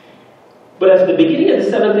 But at the beginning of the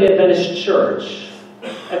Seventh-day Adventist Church,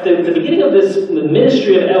 at the beginning of this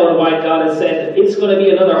ministry of Ellen White, God had said, it's going to be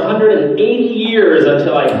another 180 years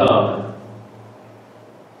until I come.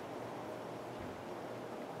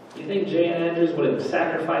 Do you think J.N. Andrews would have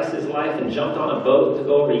sacrificed his life and jumped on a boat to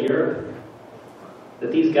go over to Europe?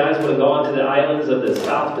 That these guys would have gone to the islands of the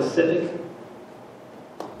South Pacific?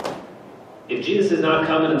 If Jesus is not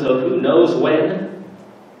coming until who knows when?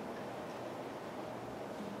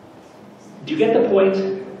 Do you get the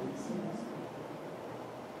point?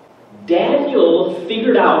 Daniel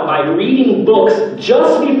figured out by reading books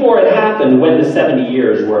just before it happened when the 70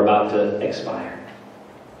 years were about to expire.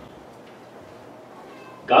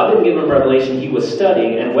 God didn't give him revelation, he was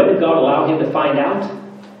studying, and when did God allow him to find out?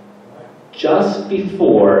 Just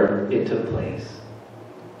before it took place.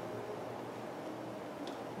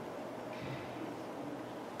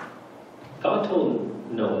 God told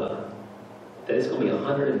Noah that it's going to be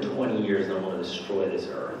 120 years and I'm going to destroy this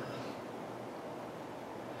earth.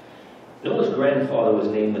 Noah's grandfather was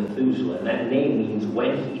named Methuselah, and that name means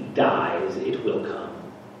when he dies, it will come.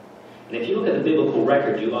 And if you look at the biblical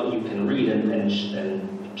record, you can read and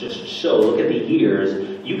just show, look at the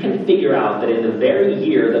years, you can figure out that in the very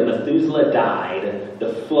year that Methuselah died,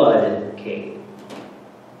 the flood came.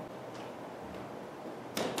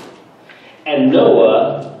 And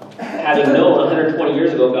Noah, having known 120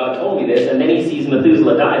 years ago, God told me this, and then he sees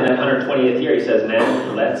Methuselah die in that 120th year, he says,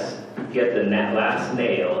 man, let's get the last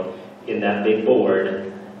nail in that big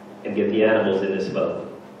board and get the animals in this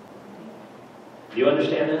boat. Do you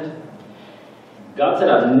understand that? God said,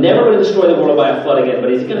 I'm never going to destroy the world by a flood again,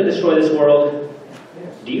 but is he going to destroy this world?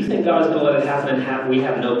 Do you think God is going to let it happen and we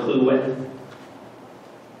have no clue when?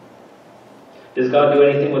 Does God do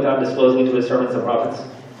anything without disclosing to his servants and prophets?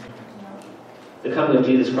 The coming of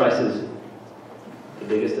Jesus Christ is the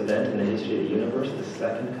biggest event in the history of the universe, the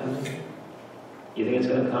second coming. You think it's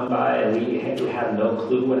going to come by and we have no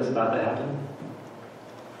clue when it's about to happen?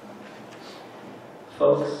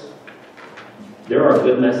 Folks, there are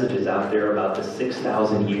good messages out there about the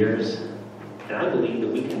 6,000 years, and I believe that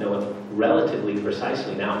we can know it relatively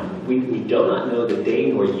precisely. Now, we do not know the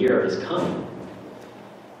day or year is coming,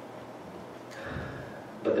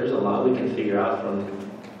 but there's a lot we can figure out from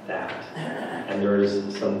that. And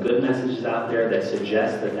there's some good messages out there that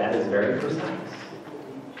suggest that that is very precise.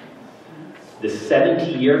 The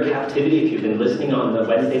 70-year captivity, if you've been listening on the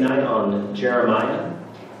Wednesday night on Jeremiah,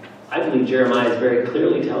 I believe Jeremiah is very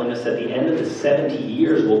clearly telling us that the end of the 70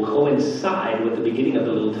 years will coincide with the beginning of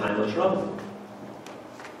the little time of trouble.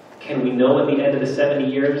 Can we know when the end of the 70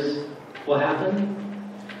 years will happen?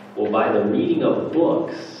 Well, by the reading of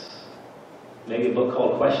books, maybe a book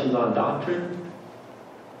called Questions on Doctrine.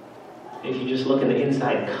 If you just look in the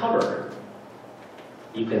inside cover,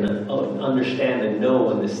 you can understand and know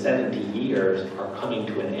when the 70 years are coming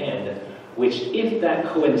to an end, which, if that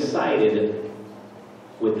coincided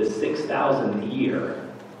with the 6,000th year,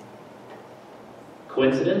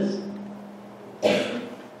 coincidence?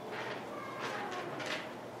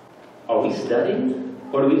 Are we studying?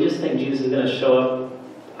 Or do we just think Jesus is going to show up,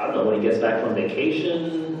 I don't know, when he gets back from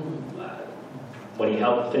vacation, when he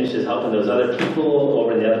finishes helping those other people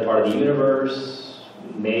over in the other part of the universe,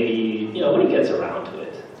 maybe, when he gets around to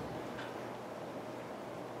it.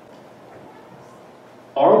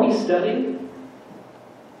 Are we studying?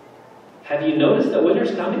 Have you noticed that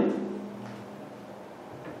winter's coming?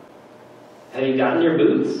 Have you gotten your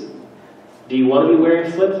boots? Do you want to be wearing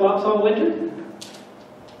flip-flops all winter?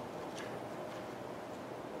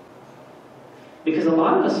 Because a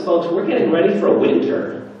lot of us folks, we're getting ready for a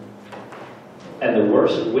winter. And the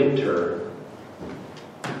worst winter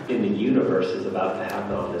in the universe is about to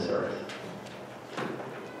happen on this earth.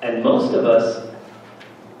 And most of us,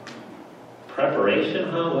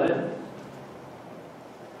 preparation, what?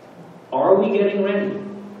 Are we getting ready?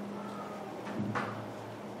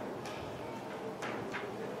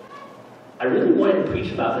 I really wanted to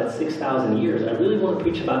preach about that 6,000 years. I really want to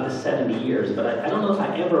preach about the 70 years, but I don't know if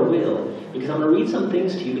I ever will, because I'm going to read some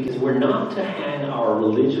things to you, because we're not to hang our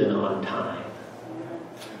religion on time.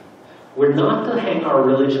 We're not to hang our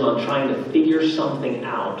religion on trying to figure something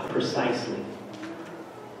out precisely.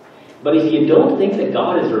 But if you don't think that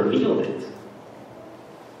God has revealed it,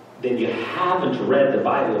 then you haven't read the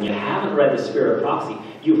Bible, and you haven't read the Spirit of Prophecy.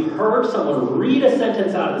 You've heard someone read a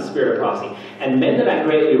sentence out of the Spirit of Prophecy, and men that I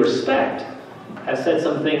greatly respect have said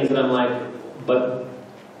some things that I'm like, but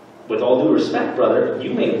with all due respect, brother,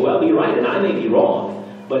 you may well be right, and I may be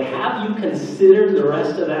wrong, but have you considered the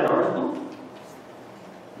rest of that article?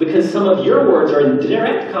 Because some of your words are in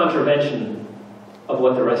direct contravention of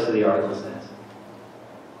what the rest of the article says.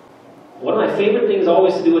 One of my favorite things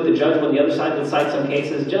always to do with the judge when the other side would cite some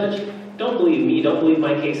cases, Judge, don't believe me, don't believe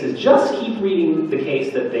my cases, just keep reading the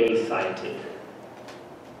case that they cited.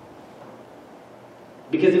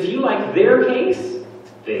 Because if you like their case,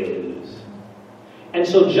 they lose. And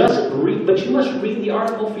so just read, but you must read the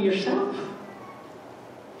article for yourself.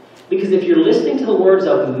 Because if you're listening to the words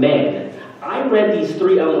of men, I read these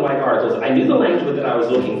 3 Ellen White articles. I knew the language that I was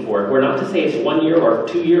looking for. We're not to say it's 1 year or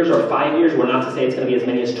 2 years or 5 years. We're not to say it's going to be as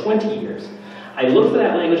many as 20 years. I looked for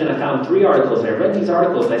that language and I found 3 articles, and I read these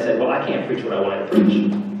articles and I said, well, I can't preach what I wanted to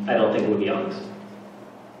preach. I don't think it would be honest.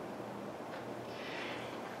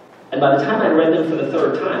 And by the time I read them for the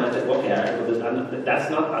 3rd time, I said, well, okay,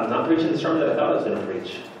 I'm not preaching the sermon that I thought I was going to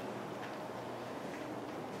preach.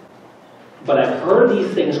 But I've heard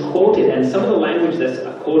these things quoted, and some of the language that's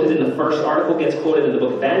quoted in the first article gets quoted in the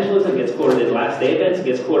book Evangelism, gets quoted in Last Day Events,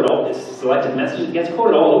 gets quoted all selected messages, gets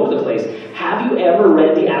quoted all over the place. Have you ever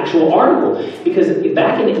read the actual article? Because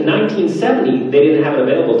back in 1970, they didn't have it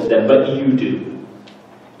available to them, but you do.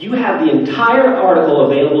 You have the entire article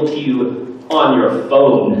available to you on your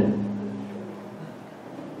phone.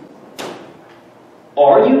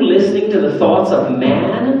 Are you listening to the thoughts of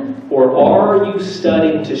man, or are you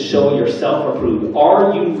studying to show yourself approved?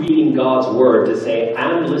 Are you reading God's Word to say,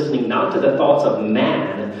 I'm listening not to the thoughts of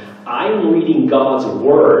man, I'm reading God's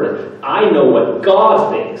Word. I know what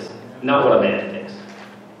God thinks, not what a man thinks.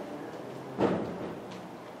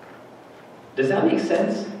 Does that make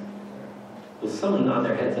sense? Will someone nod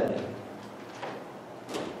their heads at me?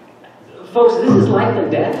 Folks, this is life and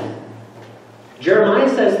death. Jeremiah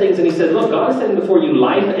says things and he says, look, God is setting before you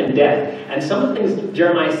life and death. And some of the things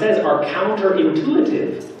Jeremiah says are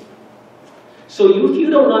counterintuitive. So if you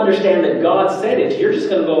don't understand that God said it, you're just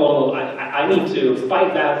going to go along, I need to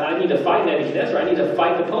fight that, I need to fight Nebuchadnezzar, I need to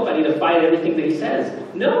fight the Pope, I need to fight everything that he says.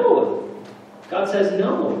 No. God says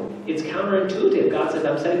no. It's counterintuitive. God says,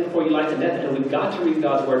 I'm setting before you life and death, and we've got to read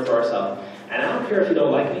God's Word for ourselves. And I don't care if you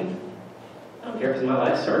don't like me. I don't care if it's my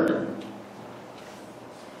last sermon.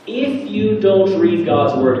 If you don't read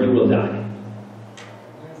God's Word, you will die.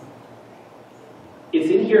 It's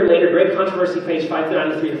in here later, Great Controversy, page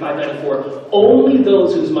 593 to 594. Only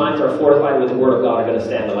those whose minds are fortified with the Word of God are going to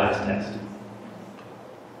stand the last test.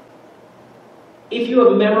 If you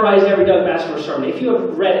have memorized every Doug Batchelor sermon, if you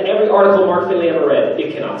have read every article Mark Finley ever read,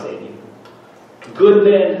 it cannot save you. Good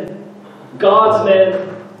men, God's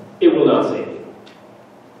men, it will not save you.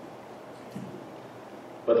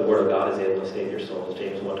 But the Word of God is able to save your souls,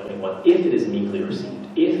 James 1:21, if it is meekly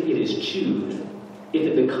received, if it is chewed, if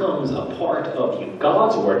it becomes a part of you.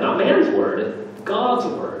 God's Word, not man's Word, God's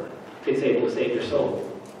Word, it's able to save your soul.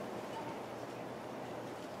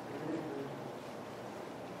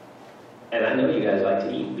 And I know you guys like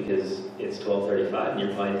to eat because it's 12:35 and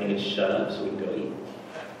you're probably thinking, shut up so we can go eat.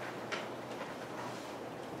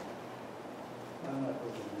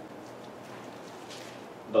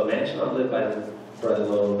 But man shall not live by bread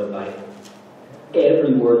alone, but by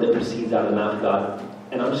every word that proceeds out of the mouth of God.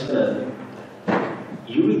 And I'm just going to,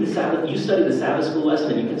 you read the Sabbath, you study the Sabbath school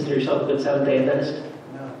lesson and you consider yourself a good Seventh-day Adventist?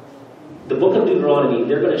 No. The book of Deuteronomy,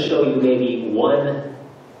 they're going to show you maybe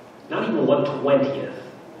not even 1/20th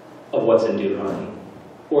of what's in Deuteronomy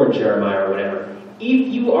or in Jeremiah or whatever. If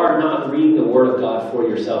you are not reading the Word of God for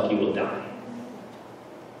yourself, you will die.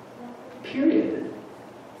 Period.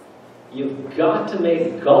 You've got to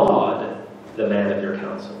make God the man of your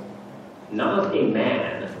counsel, not a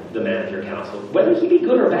man the man of your counsel. Whether he be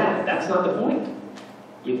good or bad, that's not the point.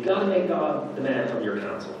 You've got to make God the man of your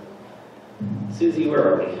counsel. Susie,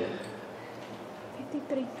 where are we?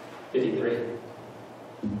 53. 53.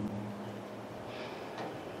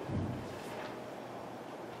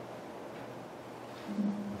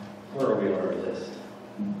 Where are we on our list?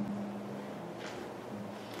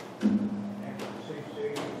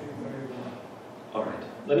 All right,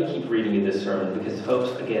 let me keep reading you this sermon because,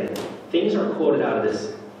 folks, again, things are quoted out of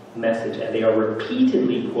this message and they are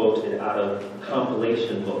repeatedly quoted out of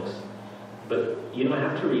compilation books. But you don't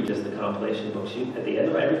have to read just the compilation books. At the end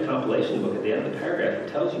of every compilation book, at the end of the paragraph,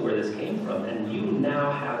 it tells you where this came from, and you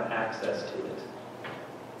now have access to it.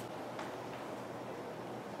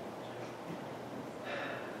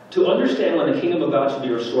 To understand when the kingdom of God should be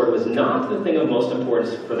restored was not the thing of most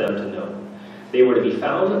importance for them to know. They were to be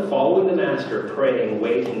found following the Master, praying,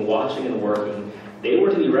 waiting, watching, and working. They were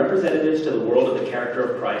to be representatives to the world of the character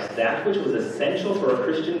of Christ. That which was essential for a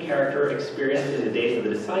Christian character experienced in the days of the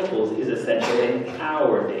disciples is essential in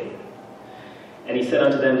our day. And he said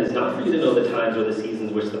unto them, it is not for you to know the times or the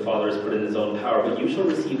seasons which the Father has put in his own power, but you shall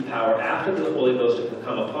receive power after the Holy Ghost has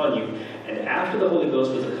come upon you. And after the Holy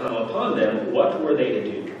Ghost was to come upon them, what were they to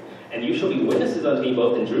do? And you shall be witnesses unto me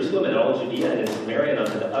both in Jerusalem and all Judea and in Samaria and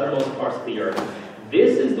unto the uttermost parts of the earth.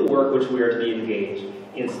 This is the work which we are to be engaged.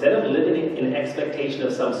 Instead of living in expectation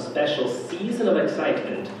of some special season of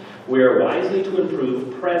excitement, We are wisely to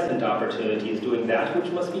improve present opportunities, doing that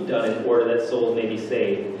which must be done in order that souls may be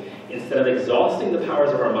saved, instead of exhausting the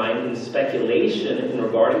powers of our mind in speculation in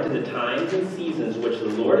regarding to the times and seasons which the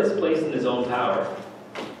Lord has placed in his own power.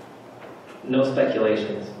 No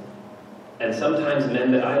speculations. And sometimes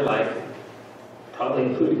men that I like, probably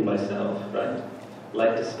including myself, right,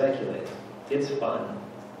 like to speculate. It's fun.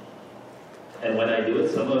 And when I do it,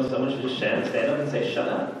 someone should just stand up and say, shut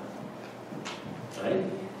up. Right?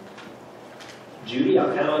 Judy,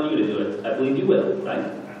 I'll count on you to do it. I believe you will,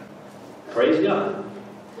 right? Praise God.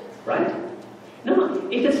 Right? No,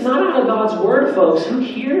 if it's not out of God's word, folks, who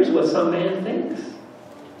cares what some man thinks?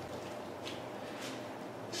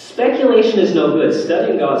 Speculation is no good.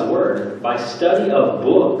 Studying God's word, by study of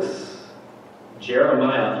books,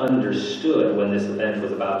 Jeremiah understood when this event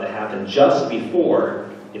was about to happen just before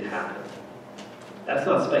it happened. That's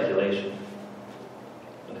not speculation.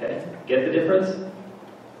 Okay? Get the difference?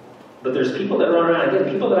 But there's people that run around,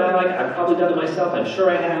 again, people that I like, I've probably done it myself, I'm sure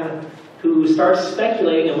I have, who start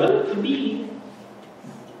speculating on what it could be.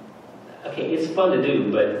 Okay, it's fun to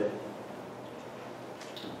do, but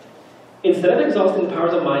instead of exhausting the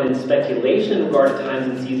powers of mind in speculation in regard to times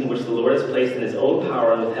and seasons which the Lord has placed in his own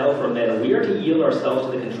power and withheld from men, we are to yield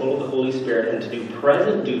ourselves to the control of the Holy Spirit and to do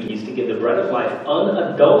present duties to give the bread of life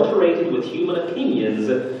unadulterated with human opinions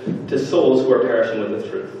to souls who are perishing with the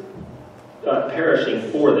truth.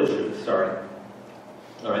 Perishing for the truth, sorry.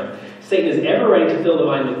 All right. Satan is ever ready to fill the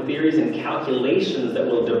mind with theories and calculations that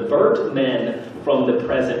will divert men from the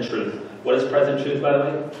present truth. What is present truth, by the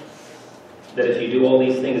way? That if you do all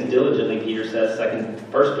these things diligently, Peter says,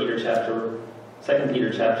 2 Peter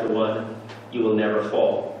chapter 1, you will never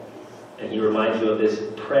fall. And he reminds you of this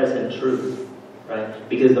present truth, right?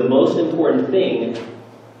 Because the most important thing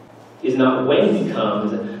is not when he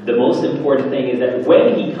comes. The most important thing is that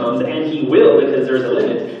when he comes, and he will, because there's a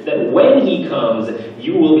limit, that when he comes,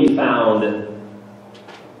 you will be found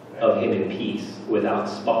of him in peace, without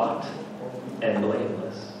spot and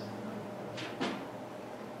blameless.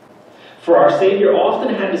 For our Savior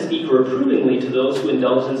often had to speak reprovingly to those who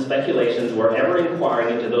indulged in speculations, were ever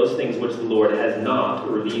inquiring into those things which the Lord has not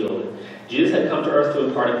revealed. Jesus had come to earth to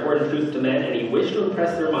impart important truth to men, and he wished to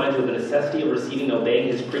impress their minds with the necessity of receiving and obeying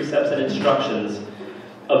his precepts and instructions,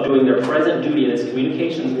 of doing their present duty, and his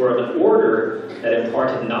communications were of an order that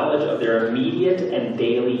imparted knowledge of their immediate and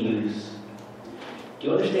daily use. Do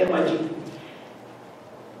you understand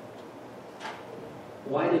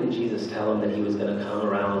why didn't Jesus tell them that he was going to come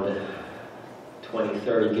around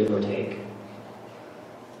 2030, give or take?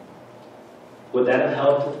 Would that have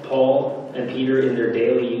helped Paul and Peter in their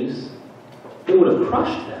daily use? It would have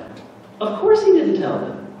crushed them. Of course he didn't tell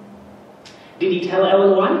them. Did he tell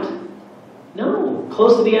Ellen White? No.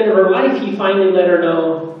 Close to the end of her life, he finally let her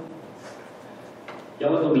know,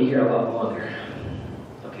 y'all are going to be here a lot longer.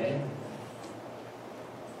 Okay?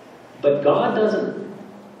 But God doesn't.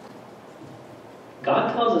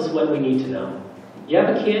 God tells us when we need to know. You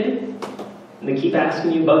have a kid, and they keep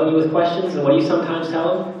asking you, bugging you with questions, and what do you sometimes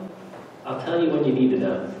tell them? I'll tell you when you need to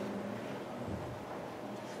know.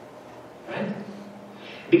 Right?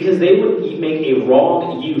 Because they would make a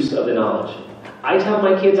wrong use of the knowledge. I tell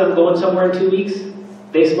my kids I'm going somewhere in 2 weeks,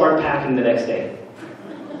 they start packing the next day.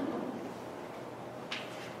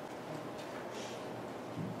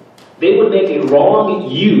 They would make a wrong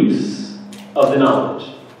use of the knowledge.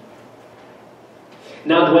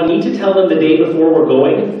 Now, do I need to tell them the day before we're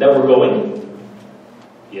going?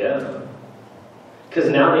 Yeah. Because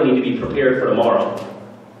now they need to be prepared for tomorrow.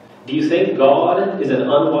 Do you think God is an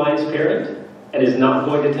unwise parent and is not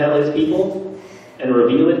going to tell his people and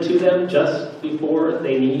reveal it to them just before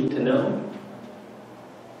they need to know?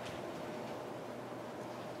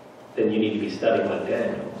 Then you need to be studying like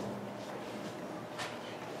Daniel.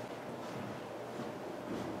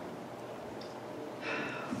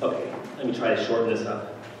 Okay, let me try to shorten this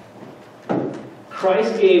up.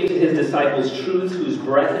 Christ gave to his disciples truths whose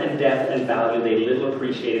breadth and depth and value they little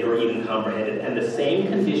appreciated or even comprehended, and the same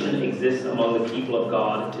condition exists among the people of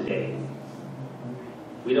God today.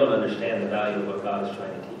 We don't understand the value of what God is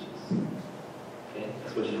trying to teach us. Okay,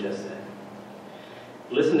 that's what you just said.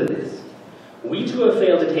 Listen to this. We too have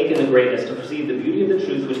failed to take in the greatness, to perceive the beauty of the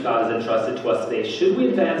truth which God has entrusted to us today. Should we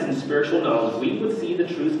advance in spiritual knowledge, we would see the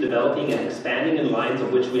truth developing and expanding in lines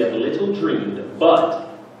of which we have little dreamed, but,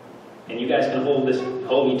 and you guys can hold me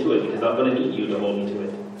to it, because I'm going to need you to hold me to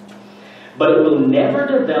it, but it will never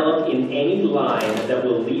develop in any line that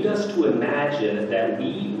will lead us to imagine that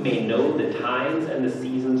we may know the times and the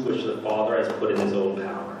seasons which the Father has put in his own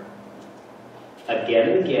power. Again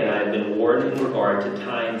and again I have been warned in regard to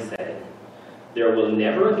time setting. There will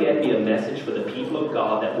never again be a message for the people of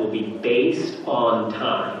God that will be based on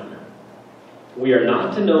time. We are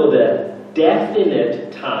not to know the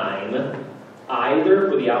definite time, either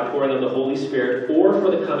for the outpouring of the Holy Spirit or for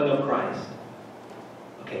the coming of Christ.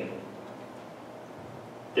 Okay.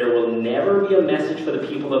 There will never be a message for the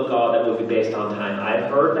people of God that will be based on time. I've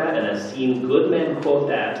heard that, and I've seen good men quote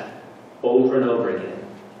that over and over again.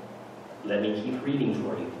 Let me keep reading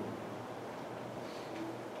for you.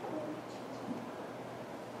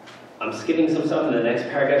 I'm skipping some stuff in the next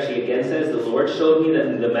paragraph. She again says, the Lord showed me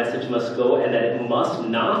that the message must go and that it must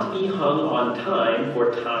not be hung on time,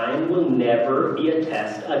 for time will never be a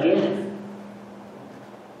test again.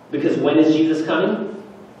 Because when is Jesus coming?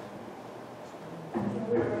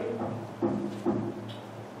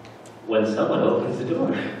 When someone opens the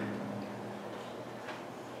door.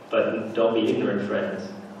 But don't be ignorant, friends.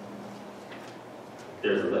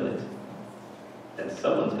 There's a limit. And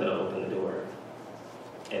someone's going to open the door.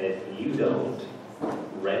 And if you don't,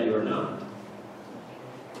 ready or not,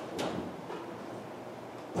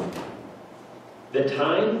 the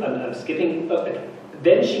time, I'm skipping, okay.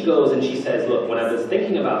 Then she goes and she says, look, when I was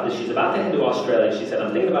thinking about this, she's about to head to Australia, she said,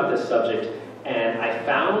 I'm thinking about this subject, and I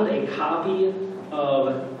found a copy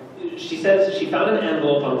of, she says she found an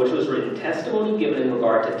envelope on which was written, testimony given in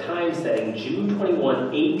regard to time setting, June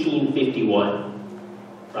 21, 1851,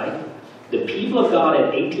 right? The people of God in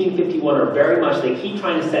 1851 are very much, they keep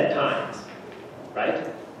trying to set times, right?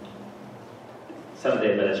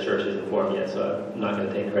 Seventh-day Adventist Church isn't formed yet, so I'm not going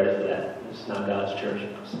to take credit for that. It's not God's church,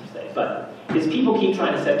 per se. But his people keep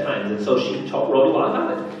trying to set times, and so she wrote a lot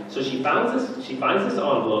about it. So she finds this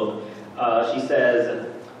envelope. She says,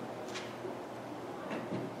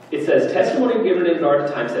 it says, testimony given in regard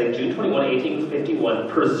to time setting, June 21, 1851,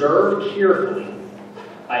 preserved carefully.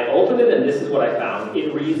 I opened it, and this is what I found.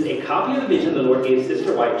 It reads, a copy of the vision the Lord gave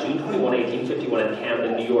Sister White, June 21, 1851, in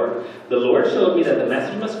Camden, New York. The Lord showed me that the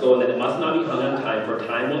message must go and that it must not be hung on time, for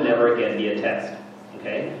time will never again be a test.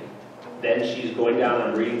 Okay? Then she's going down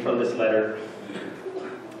and reading from this letter.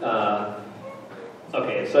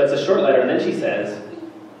 Okay, so it's a short letter, and then she says,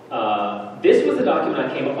 this was the document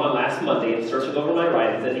I came upon last Monday in searching over my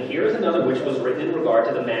writings, and here's another which was written in regard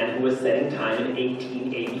to the man who was setting time in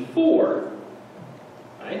 1884.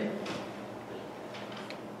 Right?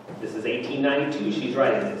 This is 1892, she's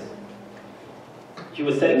writing this. He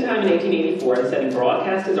was setting time in 1884 and setting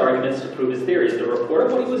broadcast his arguments to prove his theories. The report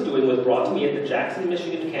of what he was doing was brought to me at the Jackson,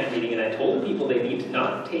 Michigan camp meeting, and I told the people they need to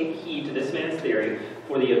not take heed to this man's theory,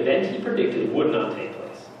 for the event he predicted would not take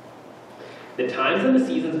place. The times and the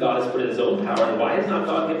seasons God has put in his own power, and why has not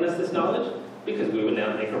God given us this knowledge? Because we would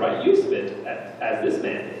now make a right use of it, as this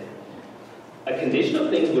man did. A condition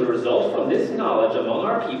of things would result from this knowledge among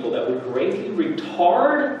our people that would greatly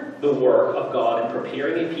retard the work of God in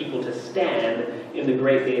preparing a people to stand in the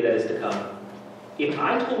great day that is to come. If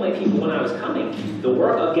I told my people when I was coming, the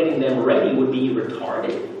work of getting them ready would be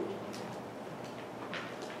retarded.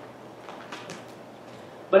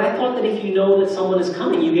 But I thought that if you know that someone is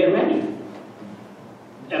coming, you get ready.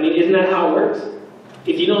 I mean, isn't that how it works?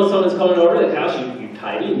 If you know someone's coming over to the house, you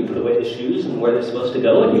tidy and you put away the shoes and where they're supposed to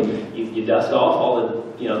go, and you dust off all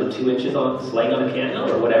the 2 inches on slaying on the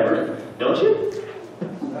piano or whatever, don't you?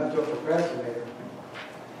 Not to a procrastinator.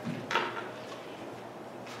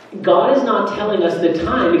 God is not telling us the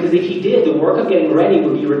time, because if he did, the work of getting ready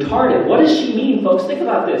would be retarded. What does she mean, folks? Think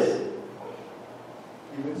about this.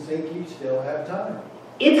 You would think you'd still have time.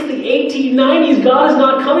 It's the 1890s. God is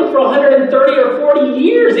not coming for 130 or 40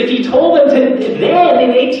 years. If he told them then in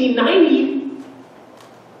 1890,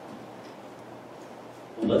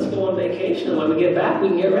 well, let's go on vacation, and when we get back, we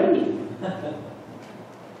can get ready.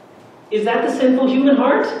 Is that the sinful human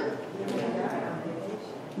heart?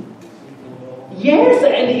 Yes,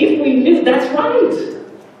 and if we knew, that's right.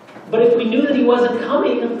 But if we knew that he wasn't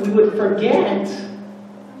coming, we would forget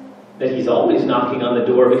that he's always knocking on the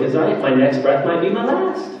door, because my next breath might be my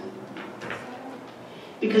last.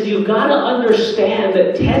 Because you've got to understand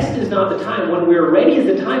that test is not the time. When we're ready is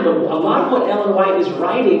the time. But a lot of what Ellen White is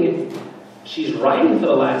writing, she's writing for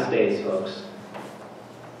the last days, folks.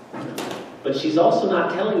 But she's also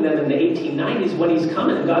not telling them in the 1890s when he's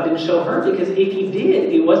coming, and God didn't show her, because if he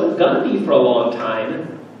did, it wasn't going to be for a long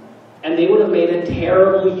time, and they would have made a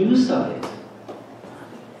terrible use of it.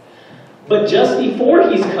 But just before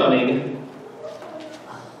he's coming,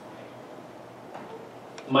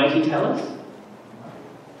 might he tell us?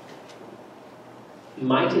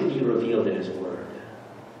 Might it be revealed in his word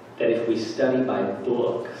that if we study by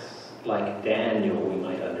books like Daniel, we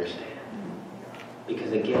might understand?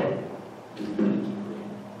 Because again,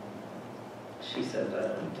 she said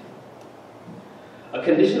that. A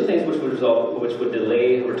condition of things which would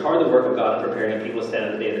delay, retard the work of God in preparing a people to stand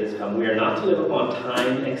in the day that is come. We are not to live upon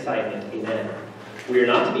time and excitement. Amen. We are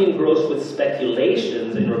not to be engrossed with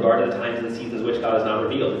speculations in regard to the times and seasons which God has not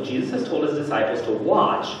revealed. Jesus has told his disciples to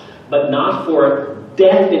watch, but not for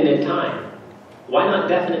definite time. Why not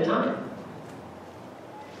definite time?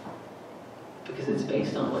 Because it's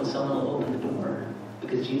based on when someone will open the door.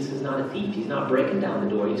 Because Jesus is not a thief. He's not breaking down the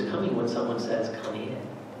door. He's coming when someone says, come in.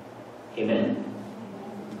 Amen?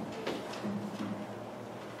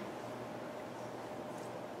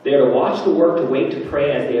 They are to watch the work, to wait, to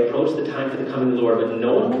pray as they approach the time for the coming of the Lord. But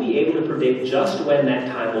no one will be able to predict just when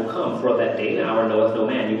that time will come. For of that day and hour knoweth no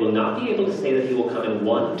man. You will not be able to say that he will come in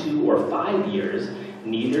 1, 2, or 5 years.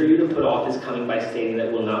 Neither are you to put off his coming by stating that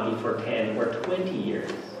it will not be for 10 or 20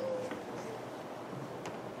 years.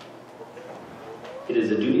 It is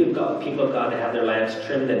the duty of God, people of God, to have their lamps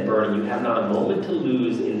trimmed and burning. You have not a moment to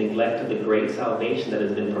lose in neglect of the great salvation that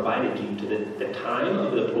has been provided to you. The time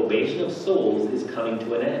of the probation of souls is coming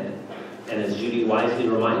to an end. And as Judy wisely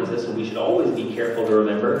reminds us, and we should always be careful to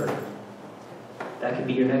remember, that could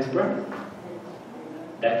be your next breath.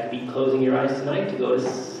 That could be closing your eyes tonight to go to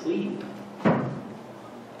sleep.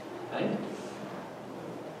 Right?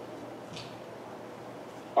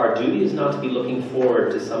 Our duty is not to be looking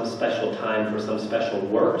forward to some special time for some special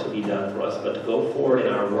work to be done for us, but to go forward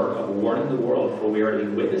in our work of warning the world, for we are to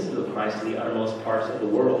be witnesses of Christ to the uttermost parts of the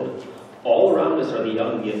world. All around us are the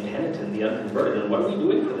young, the impenitent, the unconverted, and what are we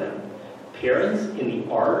doing for them? Parents, in the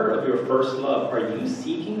ardor of your first love, are you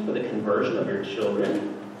seeking for the conversion of your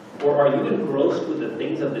children? Or are you engrossed with the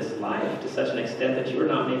things of this life to such an extent that you are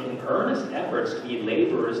not making earnest efforts to be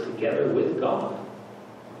laborers together with God?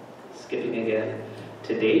 Skipping again.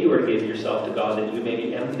 Today you are to give yourself to God that you may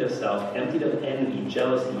be emptied of self, emptied of envy,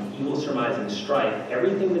 jealousy, evil surmising, strife,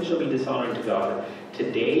 everything that shall be dishonoring to God.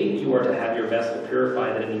 Today you are to have your vessel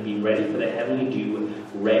purified that it may be ready for the heavenly dew,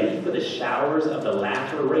 ready for the showers of the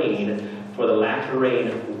latter rain, for the latter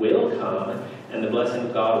rain will come, and the blessing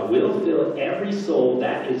of God will fill every soul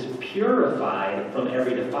that is purified from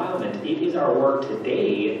every defilement. It is our work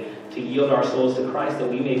today to yield our souls to Christ that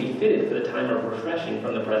we may be fitted for the time of refreshing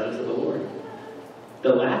from the presence of the Lord.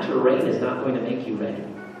 The latter rain is not going to make you ready.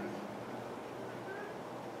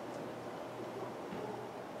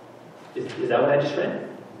 Is that what I just read?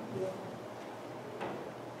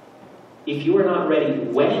 If you are not ready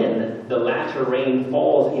when the latter rain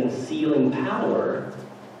falls in sealing power,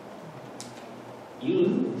 you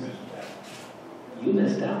lose. You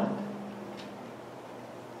missed out.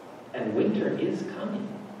 And winter is coming.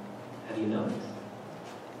 Have you noticed?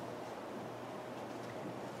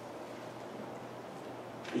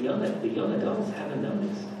 The young adults haven't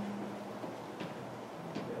noticed.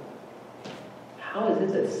 How is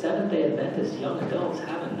it that Seventh-day Adventist young adults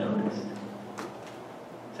haven't noticed?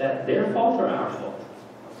 Is that their fault or our fault?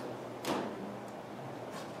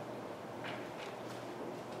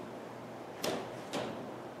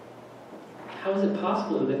 How is it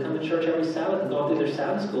possible that they come to church every Sabbath and go through their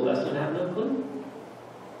Sabbath school lesson and have no clue?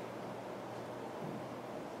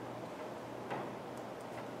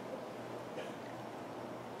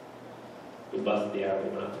 We busted the hour, we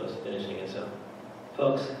were not close to finishing it, so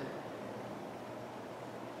folks,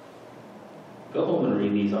 go home and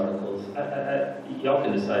read these articles. Y'all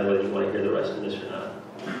can decide whether you want to hear the rest of this or not.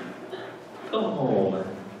 Go home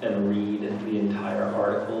and read the entire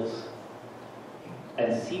articles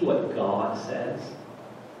and see what God says.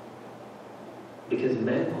 Because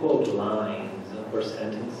men quote lines or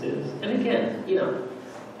sentences. And again,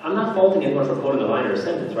 I'm not faulting anyone for quoting a line or a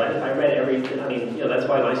sentence, right? If I read that's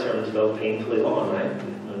why my sermons go painfully long, right?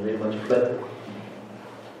 I read a bunch, but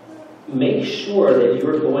make sure that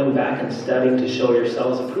you're going back and studying to show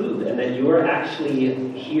yourselves approved, and that you are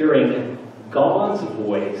actually hearing God's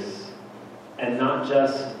voice and not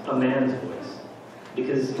just a man's voice.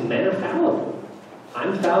 Because men are fallible.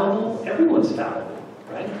 I'm fallible. Everyone's fallible,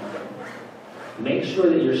 right? Make sure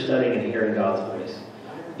that you're studying and hearing God's voice,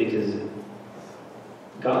 because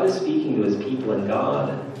God is speaking to his people, and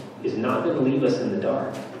God is not going to leave us in the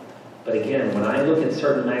dark. But again, when I look at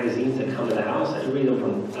certain magazines that come to the house, I don't read them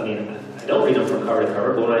from cover to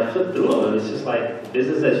cover, but when I flip through them, it's just like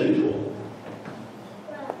business as usual.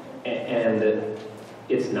 And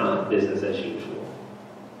it's not business as usual.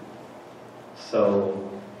 So,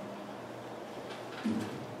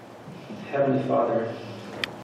 Heavenly Father,